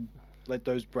 people, and let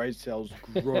those brain cells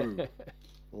grow.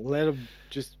 Let them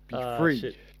just be free.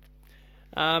 Shit.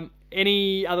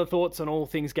 Any other thoughts on all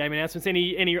things game announcements?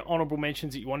 Any honourable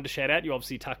mentions that you wanted to shout out? You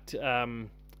obviously tucked a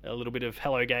little bit of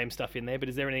Hello Game stuff in there, but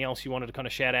is there anything else you wanted to kind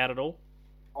of shout out at all?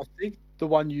 I think the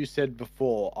one you said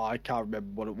before, I can't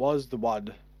remember what it was, the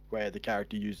one where the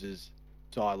character uses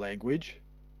sign language.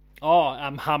 Oh,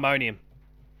 Harmonium.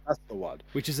 That's the one.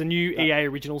 Which is a new EA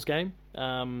Originals game.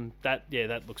 That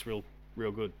looks real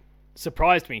good.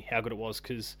 Surprised me how good it was,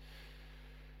 because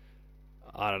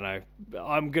I don't know.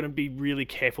 I'm going to be really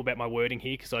careful about my wording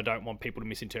here because I don't want people to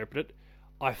misinterpret it.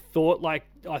 I thought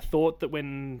that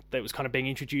when that was kind of being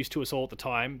introduced to us all at the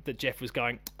time, that Jeff was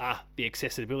going, the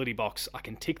accessibility box, I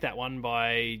can tick that one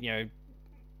by,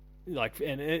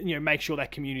 make sure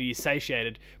that community is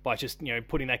satiated by just,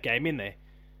 putting that game in there.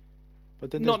 But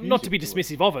then not to be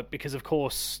dismissive of it, because of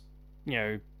course,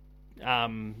 it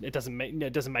doesn't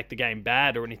make the game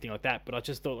bad or anything like that. But I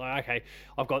just thought, okay,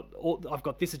 I've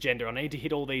got this agenda. I need to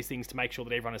hit all these things to make sure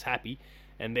that everyone is happy.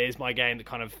 And there's my game that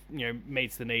kind of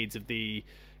meets the needs of the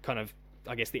kind of,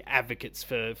 I guess, the advocates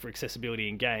for accessibility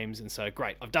in games. And so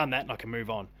great, I've done that and I can move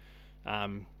on.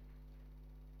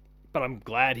 But I'm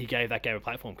glad he gave that game a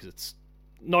platform, because it's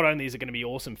not only is it going to be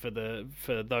awesome for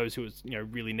those who it's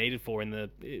really needed for in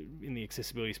the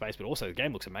accessibility space, but also the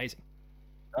game looks amazing.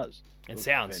 It does. And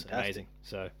sounds fantastic. Amazing.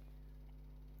 So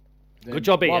then good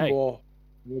job, EA.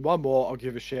 One more. I'll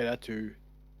give a shout out to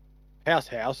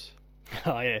House.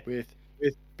 Oh yeah. With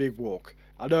with Big Walk.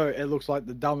 I know it looks like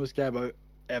the dumbest game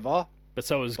ever, but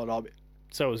so was Goose Game.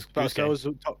 So was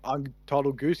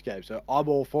Untitled Goose Game. So I'm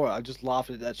all for it. I just laughed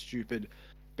at that stupid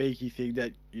beaky thing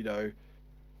that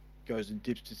goes and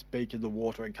dips its beak in the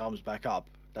water and comes back up.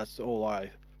 That's all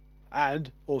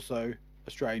and also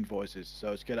Australian voices.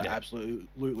 So it's gonna absolutely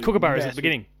Kookaburras at the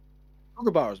beginning.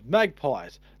 Kookaburras,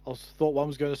 magpies. I thought one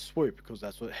was going to swoop because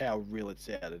that's how real it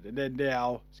sounded. And then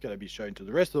now it's going to be shown to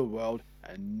the rest of the world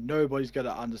and nobody's going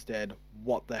to understand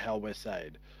what the hell we're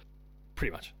saying.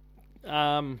 Pretty much.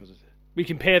 We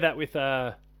compare that with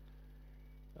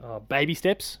Baby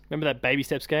Steps. Remember that Baby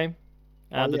Steps game?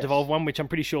 The Devolve one, which I'm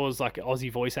pretty sure is like an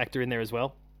Aussie voice actor in there as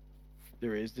well.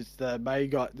 There is. It's the main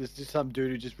guy. There's just some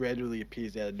dude who just randomly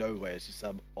appears out of nowhere. It's just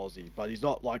some Aussie. But he's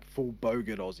not like full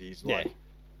bogan Aussie. He's like...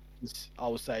 I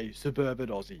would say suburban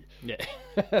Aussie. Yeah.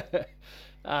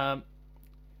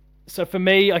 So for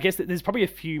me, I guess there's probably a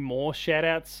few more shout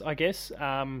outs, I guess.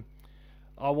 I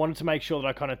wanted to make sure that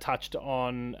I kind of touched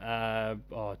on, I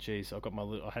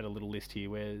had a little list here.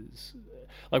 Where's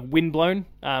like Windblown,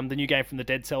 the new game from the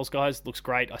Dead Cells guys, looks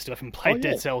great. I still haven't played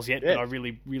Dead Cells yet, but I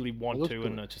really, really want to. Good.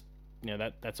 And I just,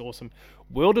 that's awesome.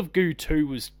 World of Goo 2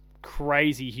 was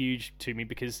crazy huge to me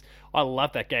because I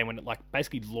loved that game when it like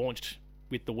basically launched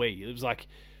with the Wii. It was like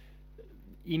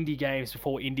indie games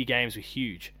before indie games were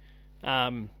huge.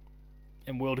 And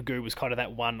World of Goo was kind of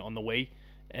that one on the Wii.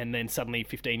 And then suddenly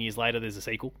 15 years later there's a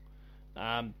sequel.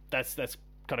 That's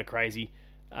kind of crazy.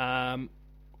 You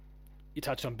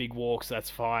touched on Big Walk, so that's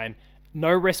fine.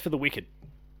 No Rest for the Wicked,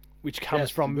 which comes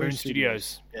from Moon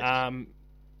Studios. Yes.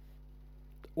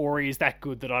 Ori is that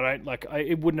good that I don't like.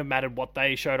 It wouldn't have mattered what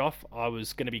they showed off. I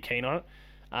was going to be keen on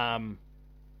it.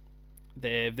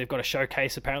 They've got a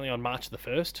showcase apparently on March the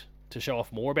 1st to show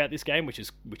off more about this game, which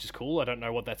is cool. I don't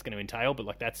know what that's going to entail, but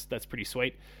like that's pretty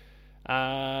sweet.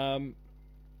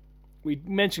 We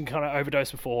mentioned kind of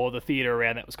Overdose before. The theater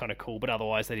around that was kind of cool, but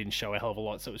otherwise they didn't show a hell of a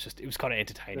lot. So it was kind of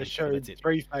entertaining. They showed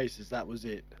 3 faces. That was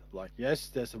it. Like, yes,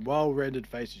 there's some well-rendered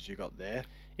faces you got there.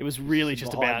 It was really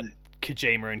just about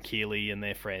Kojima and Keeley and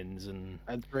their friends and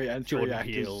Jordan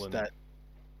Peele and that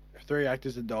 3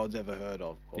 actors that no one's ever heard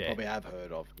of, or probably have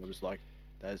heard of. It was like,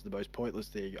 that is the most pointless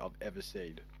thing I've ever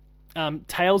seen.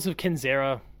 Tales of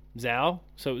Kenzera Zao.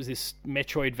 So it was this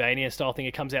Metroidvania style thing.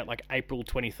 It comes out like April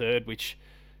 23rd, which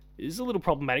is a little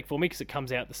problematic for me because it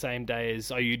comes out the same day as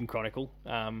Eiyuden Chronicle.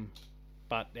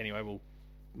 But anyway,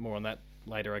 more on that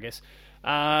later, I guess.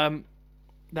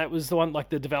 That was the one, like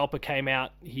the developer came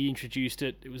out, he introduced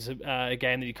it. It was a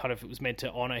game that it was meant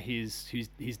to honor his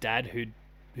dad who'd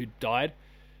died.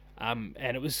 And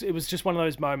it was just one of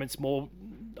those moments more...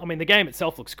 I mean, the game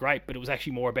itself looks great, but it was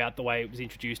actually more about the way it was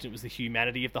introduced. It was the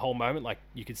humanity of the whole moment. Like,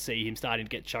 you could see him starting to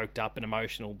get choked up and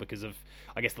emotional because of,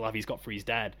 I guess, the love he's got for his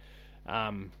dad.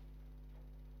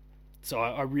 So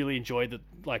I really enjoyed that,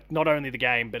 like, not only the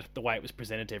game, but the way it was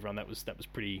presented to everyone. That was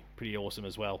pretty awesome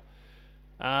as well.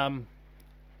 And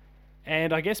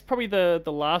I guess probably the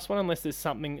last one, unless there's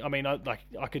something... I mean,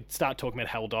 I could start talking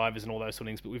about Helldivers and all those sort of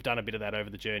things, but we've done a bit of that over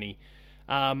the journey.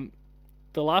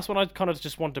 The last one I kind of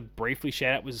just wanted to briefly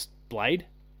shout out was Blade.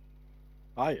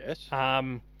 Ah, yes. It's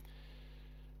going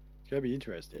to be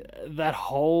interesting. That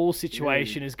whole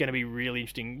situation is going to be really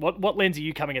interesting. What lens are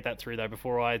you coming at that through, though,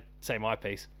 before I say my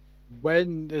piece?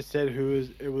 When they said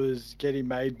it was getting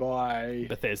made by...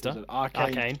 Bethesda.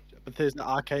 Arcane. Bethesda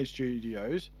Arcane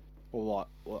Studios. Or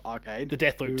Arcane. The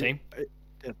Deathloop team.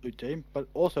 Deathloop team. But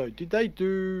also, did they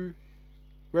do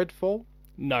Redfall?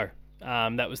 No.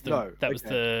 That was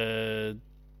the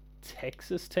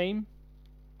Texas team.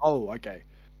 Oh, okay.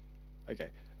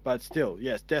 But still,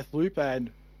 yes, Deathloop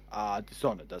and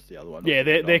Dishonored. That's the other one. Yeah,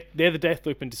 they're the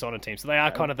Deathloop and Dishonored team, so they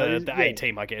are kind of the A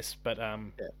team, I guess. But yeah,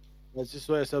 that's just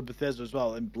where I saw Bethesda as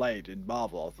well, and Blade in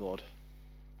Marvel. I thought,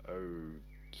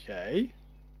 okay,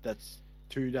 that's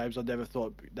 2 names I never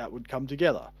thought that would come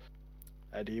together,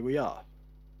 and here we are.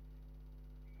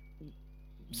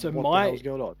 So what the hell's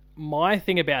going on? My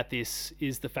thing about this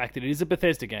is the fact that it is a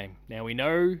Bethesda game. Now, we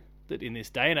know that in this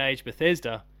day and age,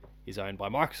 Bethesda is owned by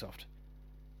Microsoft.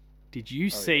 Did you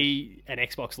see an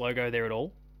Xbox logo there at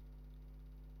all?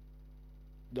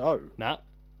 No. Nah.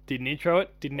 Didn't intro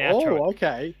it, didn't outro it. Oh,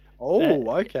 okay.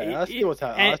 Okay. I see what's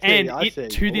happening. I see.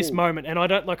 To this moment, and I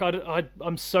don't like.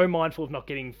 I'm so mindful of not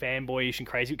getting fanboyish and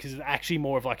crazy because it's actually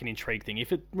more of like an intrigue thing.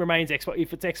 If it remains Xbox,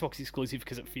 if it's Xbox exclusive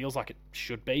because it feels like it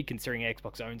should be, considering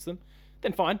Xbox owns them,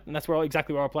 then fine, and that's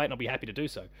exactly where I'll play it, and I'll be happy to do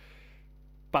so.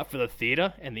 But for the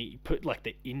theater and the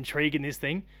intrigue in this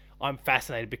thing, I'm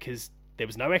fascinated because there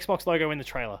was no Xbox logo in the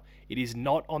trailer. It is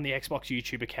not on the Xbox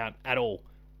YouTube account at all,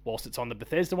 whilst it's on the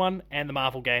Bethesda one and the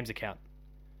Marvel Games account.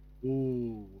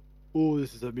 Ooh. oh,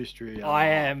 this is a mystery. I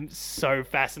am so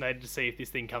fascinated to see if this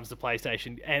thing comes to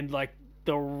PlayStation and like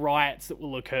the riots that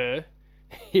will occur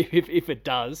if it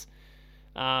does.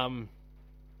 Because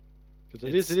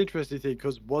it is an interesting thing.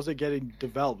 Because was it getting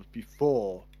developed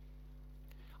before?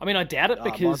 I mean, I doubt it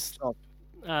because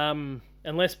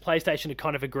unless PlayStation had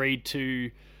kind of agreed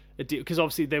to a deal, because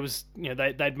obviously there was,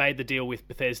 they'd made the deal with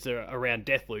Bethesda around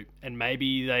Deathloop, and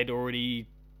maybe there'd already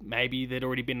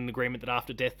been an agreement that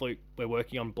after Deathloop we're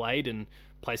working on Blade, and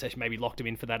PlayStation maybe locked him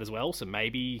in for that as well. So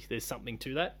maybe there's something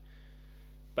to that.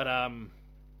 But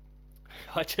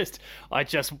I just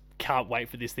can't wait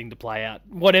for this thing to play out,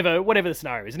 whatever the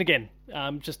scenario is. And again,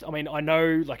 I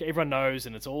know, like everyone knows,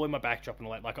 and it's all in my backdrop and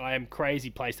all that. Like I am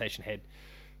crazy PlayStation head,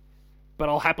 but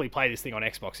I'll happily play this thing on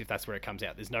Xbox if that's where it comes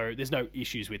out. There's no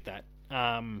issues with that.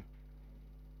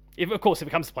 If it comes to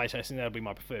PlayStation, that'll be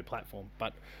my preferred platform.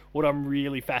 But what I'm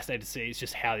really fascinated to see is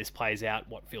just how this plays out.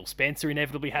 What Phil Spencer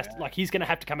inevitably has to, like, he's going to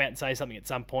have to come out and say something at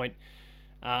some point.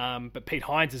 But Pete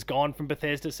Hines is gone from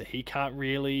Bethesda, so he can't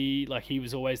really, like, he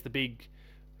was always the big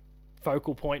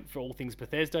focal point for all things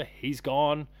Bethesda. He's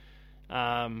gone,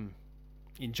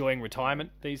 enjoying retirement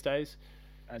these days.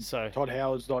 And so Todd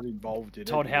Howard's not involved in it.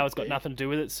 Todd Howard's got nothing to do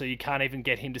with it, so you can't even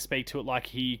get him to speak to it like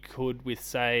he could with,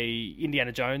 say,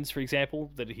 Indiana Jones, for example,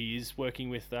 that he is working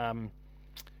with,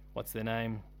 what's their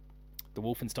name? The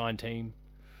Wolfenstein team.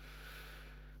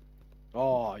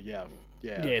 Oh, yeah.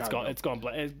 Yeah, it's gone.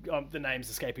 The name's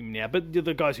escaping me now, but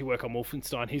the guys who work on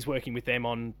Wolfenstein, he's working with them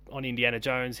on Indiana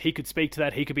Jones. He could speak to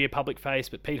that. He could be a public face.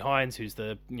 But Pete Hines, who's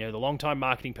the long-time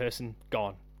marketing person,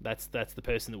 gone. That's the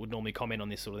person that would normally comment on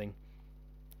this sort of thing.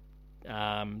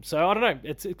 So I don't know.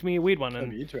 It's gonna be a weird one,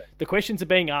 and the questions are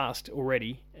being asked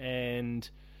already, and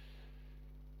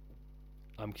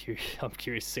I'm curious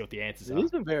to see what the answers are. It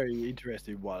is a very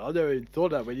interesting one. I never even thought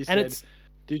that when you said,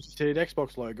 "Did you see an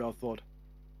Xbox logo?" I thought,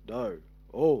 no.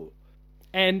 Oh.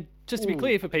 And just to be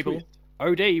clear for people,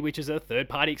 OD, which is a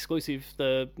third-party exclusive,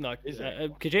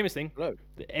 Kojima's thing, no.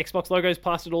 The Xbox logo's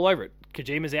plastered all over it.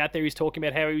 Kojima's out there, he's talking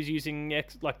about how he was using the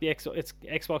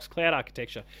Xbox cloud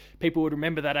architecture. People would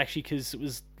remember that actually because it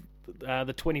was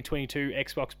the 2022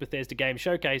 Xbox Bethesda Game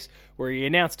Showcase where he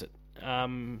announced it.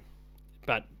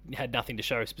 But he had nothing to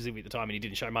show specifically at the time, and he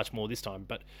didn't show much more this time.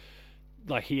 But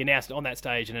like he announced it on that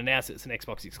stage and announced it's an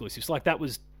Xbox exclusive. So like that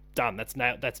was done. That's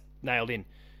nailed in.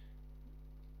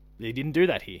 They didn't do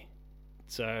that here,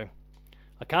 so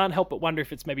I can't help but wonder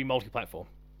if it's maybe multi-platform.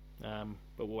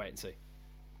 But we'll wait and see.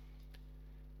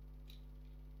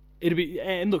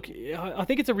 And look, I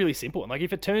think it's a really simple one. Like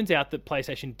if it turns out that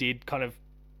PlayStation did kind of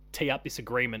tee up this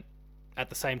agreement at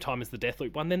the same time as the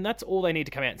Deathloop one, then that's all they need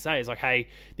to come out and say is like, hey,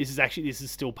 this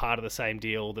is still part of the same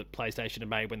deal that PlayStation had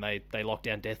made when they locked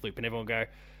down Deathloop, and everyone go,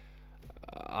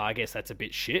 I guess that's a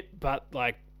bit shit, but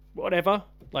like, whatever.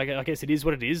 Like, I guess it is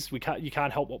what it is. You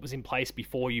can't help what was in place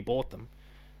before you bought them.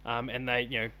 And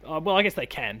they, I guess they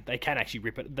can. They can actually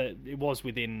rip it. It was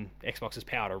within Xbox's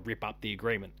power to rip up the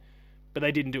agreement, but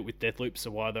they didn't do it with Deathloop.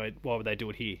 So why would they do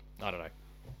it here? I don't know.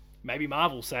 Maybe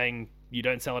Marvel saying you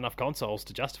don't sell enough consoles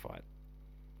to justify it.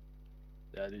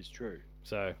 That is true.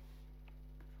 So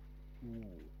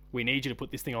we need you to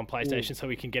put this thing on PlayStation so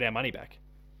we can get our money back.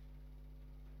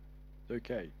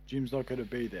 Okay, Jim's not going to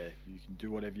be there. You can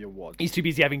do whatever you want. He's too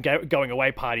busy having going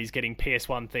away parties, getting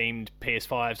PS1 themed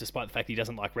PS5s, despite the fact he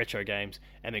doesn't like retro games,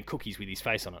 and then cookies with his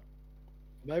face on it.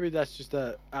 Maybe that's just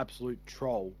an absolute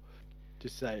troll.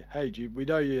 Just say, hey Jim, we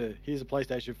know here's a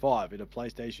PlayStation 5 in a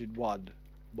PlayStation 1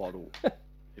 model.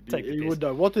 He would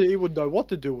know what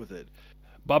to do with it.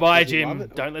 Bye Jim.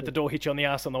 Don't let the door hit you on the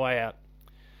ass on the way out.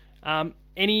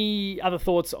 Any other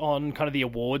thoughts on kind of the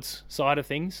awards side of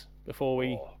things before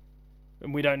we?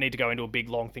 And we don't need to go into a big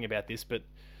long thing about this, but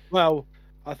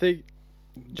I think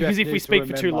because if we speak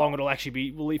for too long, it'll actually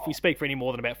be. Well, if we speak for any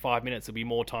more than about 5 minutes, it'll be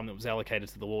more time that was allocated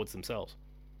to the awards themselves.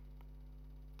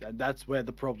 And that's where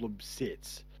the problem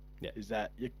sits. Yeah. Is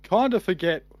that you kind of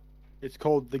forget it's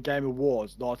called the Game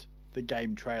Awards, not the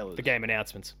game trailers. The game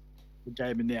announcements. The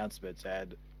game announcements.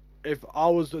 And if I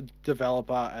was a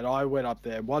developer and I went up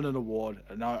there, won an award,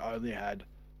 and I only had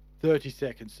 30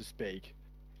 seconds to speak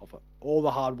of all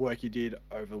the hard work you did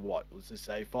over let's just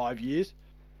say 5 years,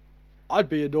 I'd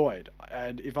be annoyed.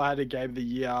 And if I had a Game of the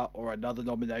Year or another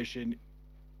nomination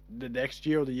the next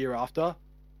year or the year after,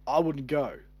 I wouldn't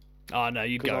go. Oh no,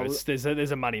 you'd go.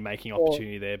 There's a money making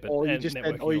opportunity there, but or you just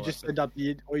send up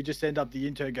the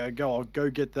intern. Go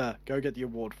get the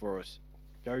award for us.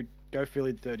 Go fill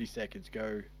in 30 seconds.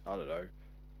 Go, I don't know.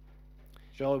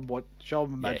 Show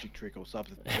them a magic trick or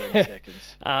something for 30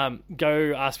 seconds.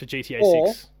 Go ask for GTA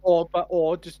 6.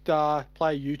 Or just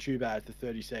play a YouTube ad for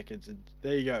 30 seconds, and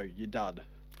there you go. You're done.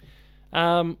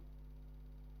 I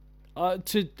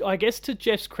guess to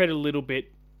Jeff's credit a little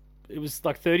bit, it was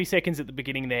like 30 seconds at the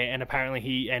beginning there, and apparently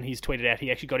he's tweeted out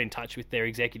he actually got in touch with their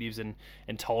executives and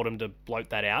told them to bloat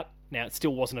that out. Now it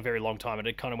still wasn't a very long time, and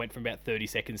it kind of went from about 30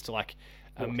 seconds to like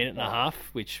a minute and a half,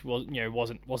 which was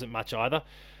wasn't much either.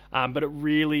 But it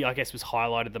really, I guess, was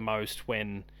highlighted the most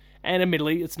when, and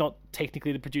admittedly, it's not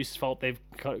technically the producer's fault. They've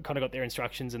kind of got their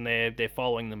instructions and they're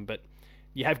following them. But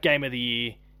you have Game of the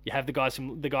Year. You have the guy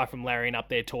from Larian up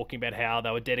there talking about how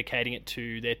they were dedicating it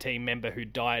to their team member who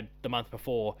died the month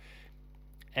before.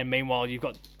 And meanwhile, you've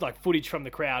got like footage from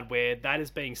the crowd where that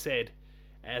is being said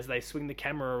as they swing the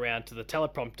camera around to the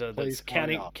teleprompter that's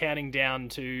counting down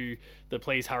to the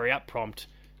 "please hurry up" prompt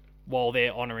while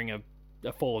they're honouring a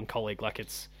fallen colleague. Like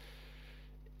it's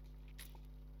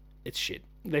shit.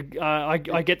 I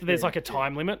get that there's like a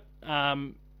time limit.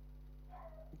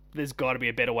 There's got to be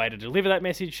a better way to deliver that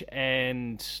message,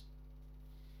 and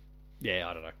yeah,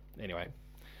 I don't know. Anyway,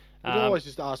 you always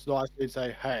just ask nicely and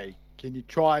say, "Hey, can you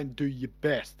try and do your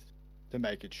best to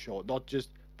make it short? Not just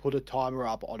put a timer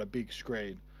up on a big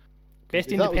screen."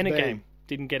 Best independent game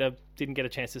didn't get a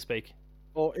chance to speak.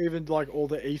 Or even like all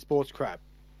the esports crap,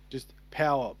 just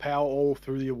power all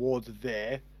through the awards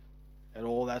there, and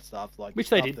all that stuff. Like which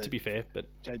they did, to be fair, but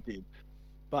they did.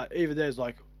 But even there's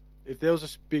like, if there was a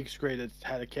big screen that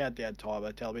had a countdown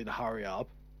timer tell me to hurry up,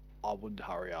 I wouldn't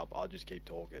hurry up. I'll just keep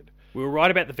talking. We were right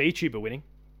about the VTuber winning.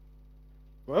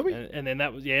 Were we? And then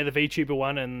that was, the VTuber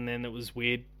won, and then it was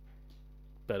weird.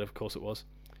 But of course it was.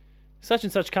 Such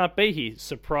and such can't be here.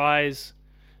 Surprise.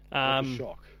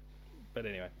 Shock. But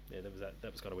anyway, yeah,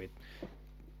 that was kind of weird.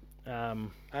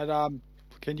 And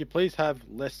can you please have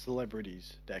less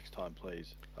celebrities next time,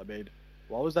 please? I mean,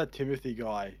 what was that Timothy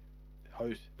guy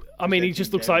host? I mean, he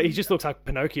just looks like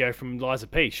Pinocchio from Lies of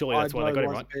P. Surely that's why they got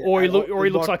him right. Or he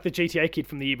looks like the GTA kid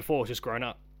from the year before, just grown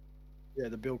up. Yeah,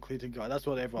 the Bill Clinton guy. That's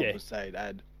what everyone was saying.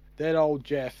 And then old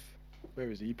Jeff,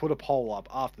 where is he? He put a poll up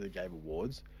after the Game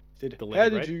Awards. Said,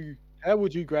 how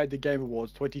would you grade the Game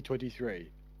Awards 2023?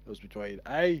 It was between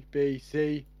A, B,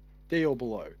 C, D, or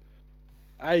below.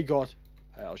 A got.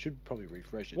 I should probably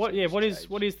refresh it. What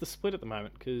is the split at the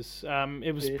moment? Because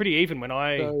it was pretty even when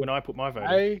I put my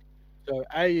vote in. So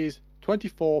A is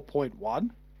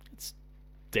 24.1. It's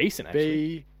decent,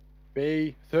 actually.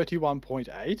 B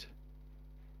 31.8.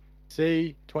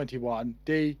 C 21.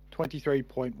 D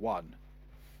 23.1.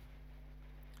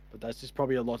 But that's just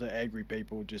probably a lot of angry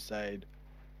people just saying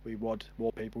we want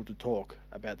more people to talk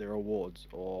about their awards,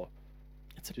 or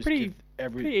it's a pretty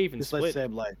even split.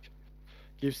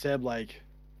 Give Sam Lake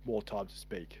more time to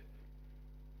speak.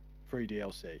 Free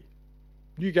DLC.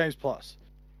 New Games Plus.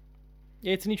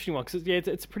 Yeah, it's an interesting one because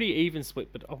it's a pretty even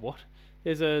split. But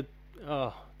there's a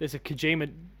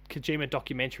Kojima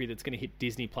documentary that's going to hit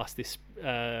Disney Plus this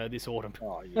autumn.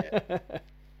 Oh yeah.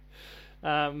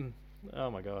 Oh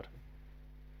my god.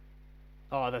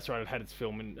 Oh, that's right. It had its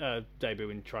debut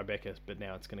in Tribeca, but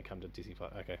now it's going to come to Disney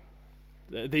Plus. Okay.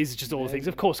 These are just all the things,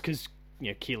 of course, because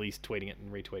Keely's tweeting it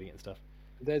and retweeting it and stuff.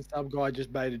 Then some guy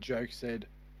just made a joke, said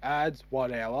ads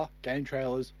 1 hour, game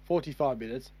trailers 45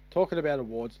 minutes, talking about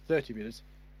awards 30 minutes,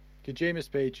 Kojima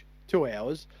speech 2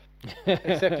 hours,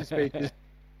 acceptance speeches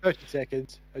 30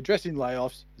 seconds, addressing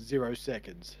layoffs 0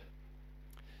 seconds.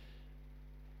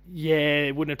 Yeah,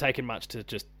 it wouldn't have taken much to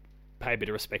just pay a bit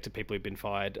of respect to people who've been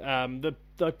fired.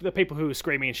 The people who were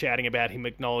screaming and shouting about him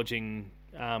acknowledging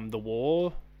the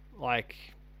war, like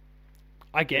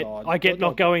I get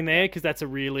not going there because that's a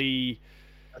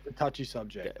touchy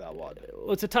subject. That one.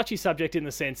 Well, it's a touchy subject in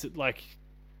the sense that like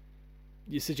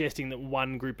you're suggesting that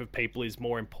one group of people is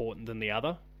more important than the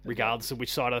other, regardless of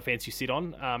which side of the fence you sit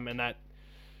on, and that.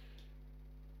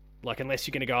 Like, unless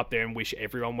you're going to go up there and wish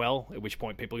everyone well, at which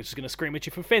point people are just going to scream at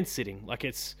you for fence sitting. Like,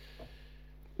 it's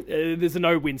there's a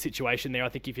no-win situation there. I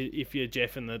think if you're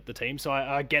Jeff and the team, so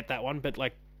I get that one. But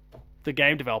like the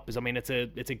game developers, I mean, it's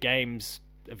a games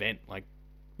event. Like,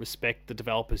 respect the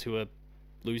developers who are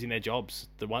losing their jobs.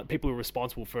 People who are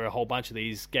responsible for a whole bunch of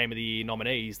these Game of the Year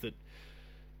nominees that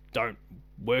don't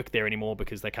work there anymore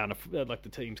because they can't the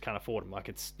teams can't afford them. Like,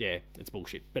 it's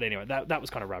bullshit. But anyway, that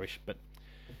was kind of rubbish. But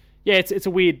yeah, it's a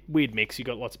weird mix. You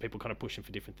got lots of people kind of pushing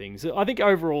for different things. I think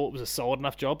overall it was a solid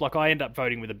enough job. Like, I end up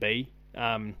voting with a B,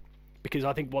 because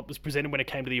I think what was presented when it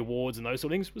came to the awards and those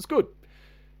sort of things was good.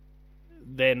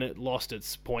 Then it lost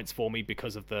its points for me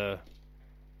because of the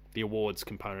awards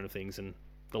component of things and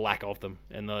the lack of them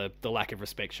and the lack of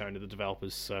respect shown to the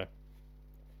developers. So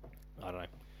I don't know.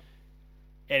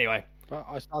 Anyway,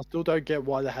 I still don't get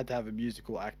why they had to have a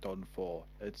musical act on for.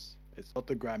 It's not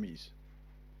the Grammys.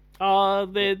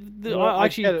 I've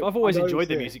always enjoyed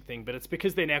the music thing, but it's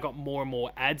because they now got more and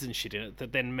more ads and shit in it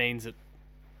that then means that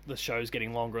the show's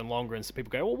getting longer and longer, and so people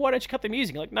go, well, why don't you cut the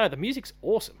music? Like, no, the music's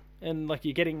awesome, and like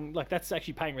you're getting like that's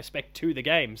actually paying respect to the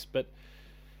games, but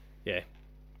yeah,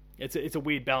 it's a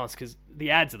weird balance because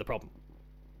the ads are the problem,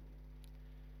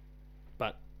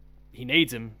 but he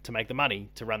needs them to make the money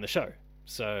to run the show,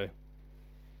 so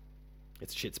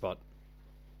it's a shit spot.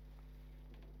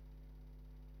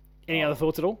 Any other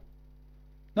thoughts at all?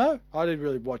 No, I didn't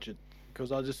really watch it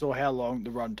because I just saw how long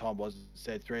the run time was. It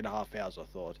said 3.5 hours. I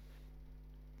thought,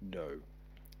 no.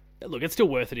 Look, it's still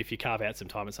worth it if you carve out some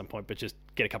time at some point, but just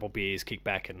get a couple of beers, kick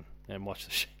back, and watch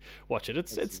it.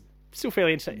 It's still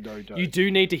fairly interesting. No. You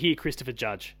do need to hear Christopher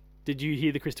Judge. Did you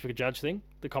hear the Christopher Judge thing?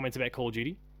 The comments about Call of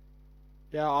Duty?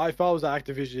 Yeah, if I was an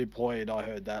Activision employee and I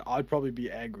heard that, I'd probably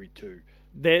be angry too.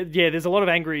 There's a lot of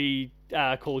angry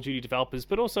Call of Duty developers,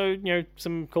 but also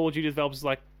some Call of Duty developers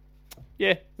like,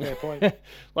 yeah, point.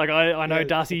 Like I know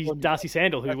Darcy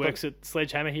Sandel, who works at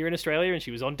Sledgehammer here in Australia, and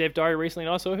she was on Dev Diary recently,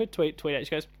 and I saw her tweet out.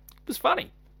 She goes, "It was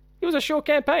funny. It was a short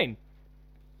campaign.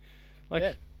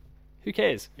 Like, who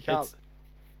cares? You can't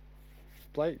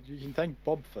play. You can thank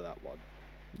Bob for that one.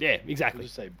 Yeah, exactly.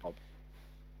 Just say Bob.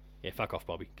 Yeah, fuck off,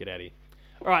 Bobby. Get out of here.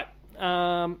 All right.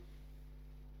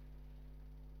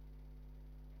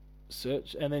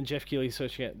 Search, and then Jeff Keighley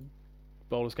searching at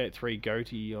Baldur's Gate 3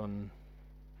 GOTY on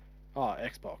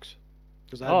Xbox,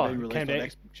 because they haven't been released on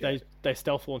Xbox yet. They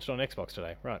stealth launched on Xbox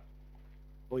today, right?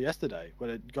 Well, yesterday when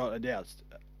it got announced.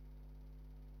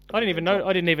 I didn't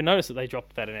even notice that they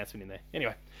dropped that announcement in there.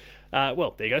 Anyway,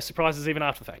 well, there you go. Surprises even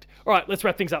after the fact. All right, let's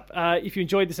wrap things up. If you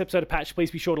enjoyed this episode of Patch,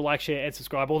 please be sure to like, share, and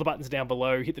subscribe. All the buttons are down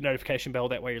below. Hit the notification bell.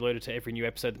 That way you're alerted to every new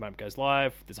episode the moment it goes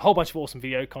live. There's a whole bunch of awesome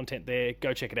video content there.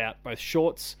 Go check it out. Both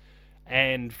shorts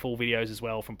and full videos as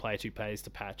well, from Player 2 Plays to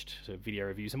Patched, so video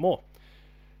reviews and more.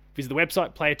 Visit the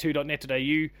website,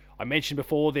 player2.net.au. I mentioned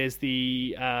before there's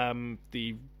the kind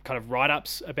of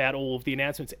write-ups about all of the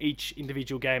announcements. Each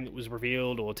individual game that was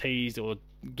revealed or teased or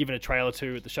given a trailer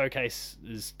to at the showcase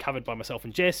is covered by myself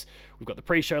and Jess. We've got the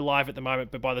pre-show live at the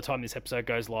moment, but by the time this episode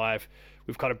goes live,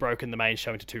 we've kind of broken the main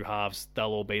show into two halves. They'll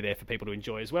all be there for people to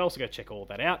enjoy as well, so go check all of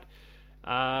that out.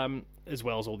 As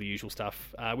well as all the usual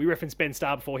stuff. We referenced Ben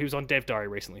Starr before. He was on Dev Diary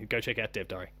recently. Go check out Dev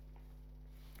Diary.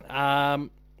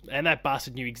 And that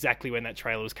bastard knew exactly when that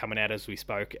trailer was coming out as we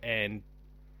spoke and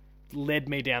led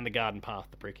me down the garden path,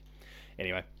 the prick.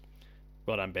 Anyway,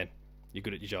 well done, Ben. You're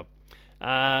good at your job.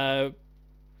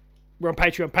 We're on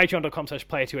Patreon,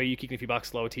 patreon.com/player2au, kicking a few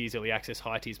bucks, lower tiers, early access,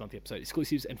 high tiers, monthly episode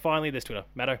exclusives. And finally, there's Twitter.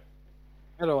 Matto.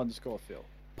 Matto_Phil.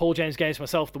 Paul James Games,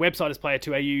 myself. The website is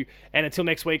player2au. And until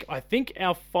next week, I think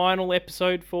our final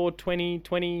episode for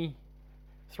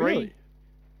 2023. Really?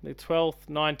 The 12th,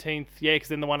 19th, yeah, because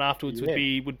then the one afterwards would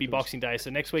be Boxing Day. So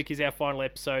next week is our final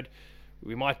episode.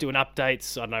 We might do an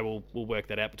update. I don't know. We'll work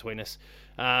that out between us.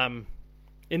 And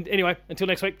anyway, until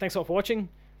next week, thanks a lot for watching.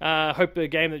 Hope the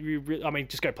game that you,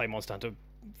 just go play Monster Hunter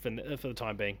for the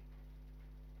time being.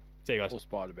 See you guys. Or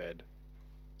Spider-Man.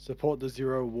 Support the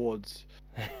Zero Awards.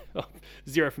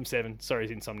 0 from 7. Sorry,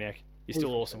 Insomniac. You're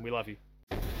still awesome. We love you.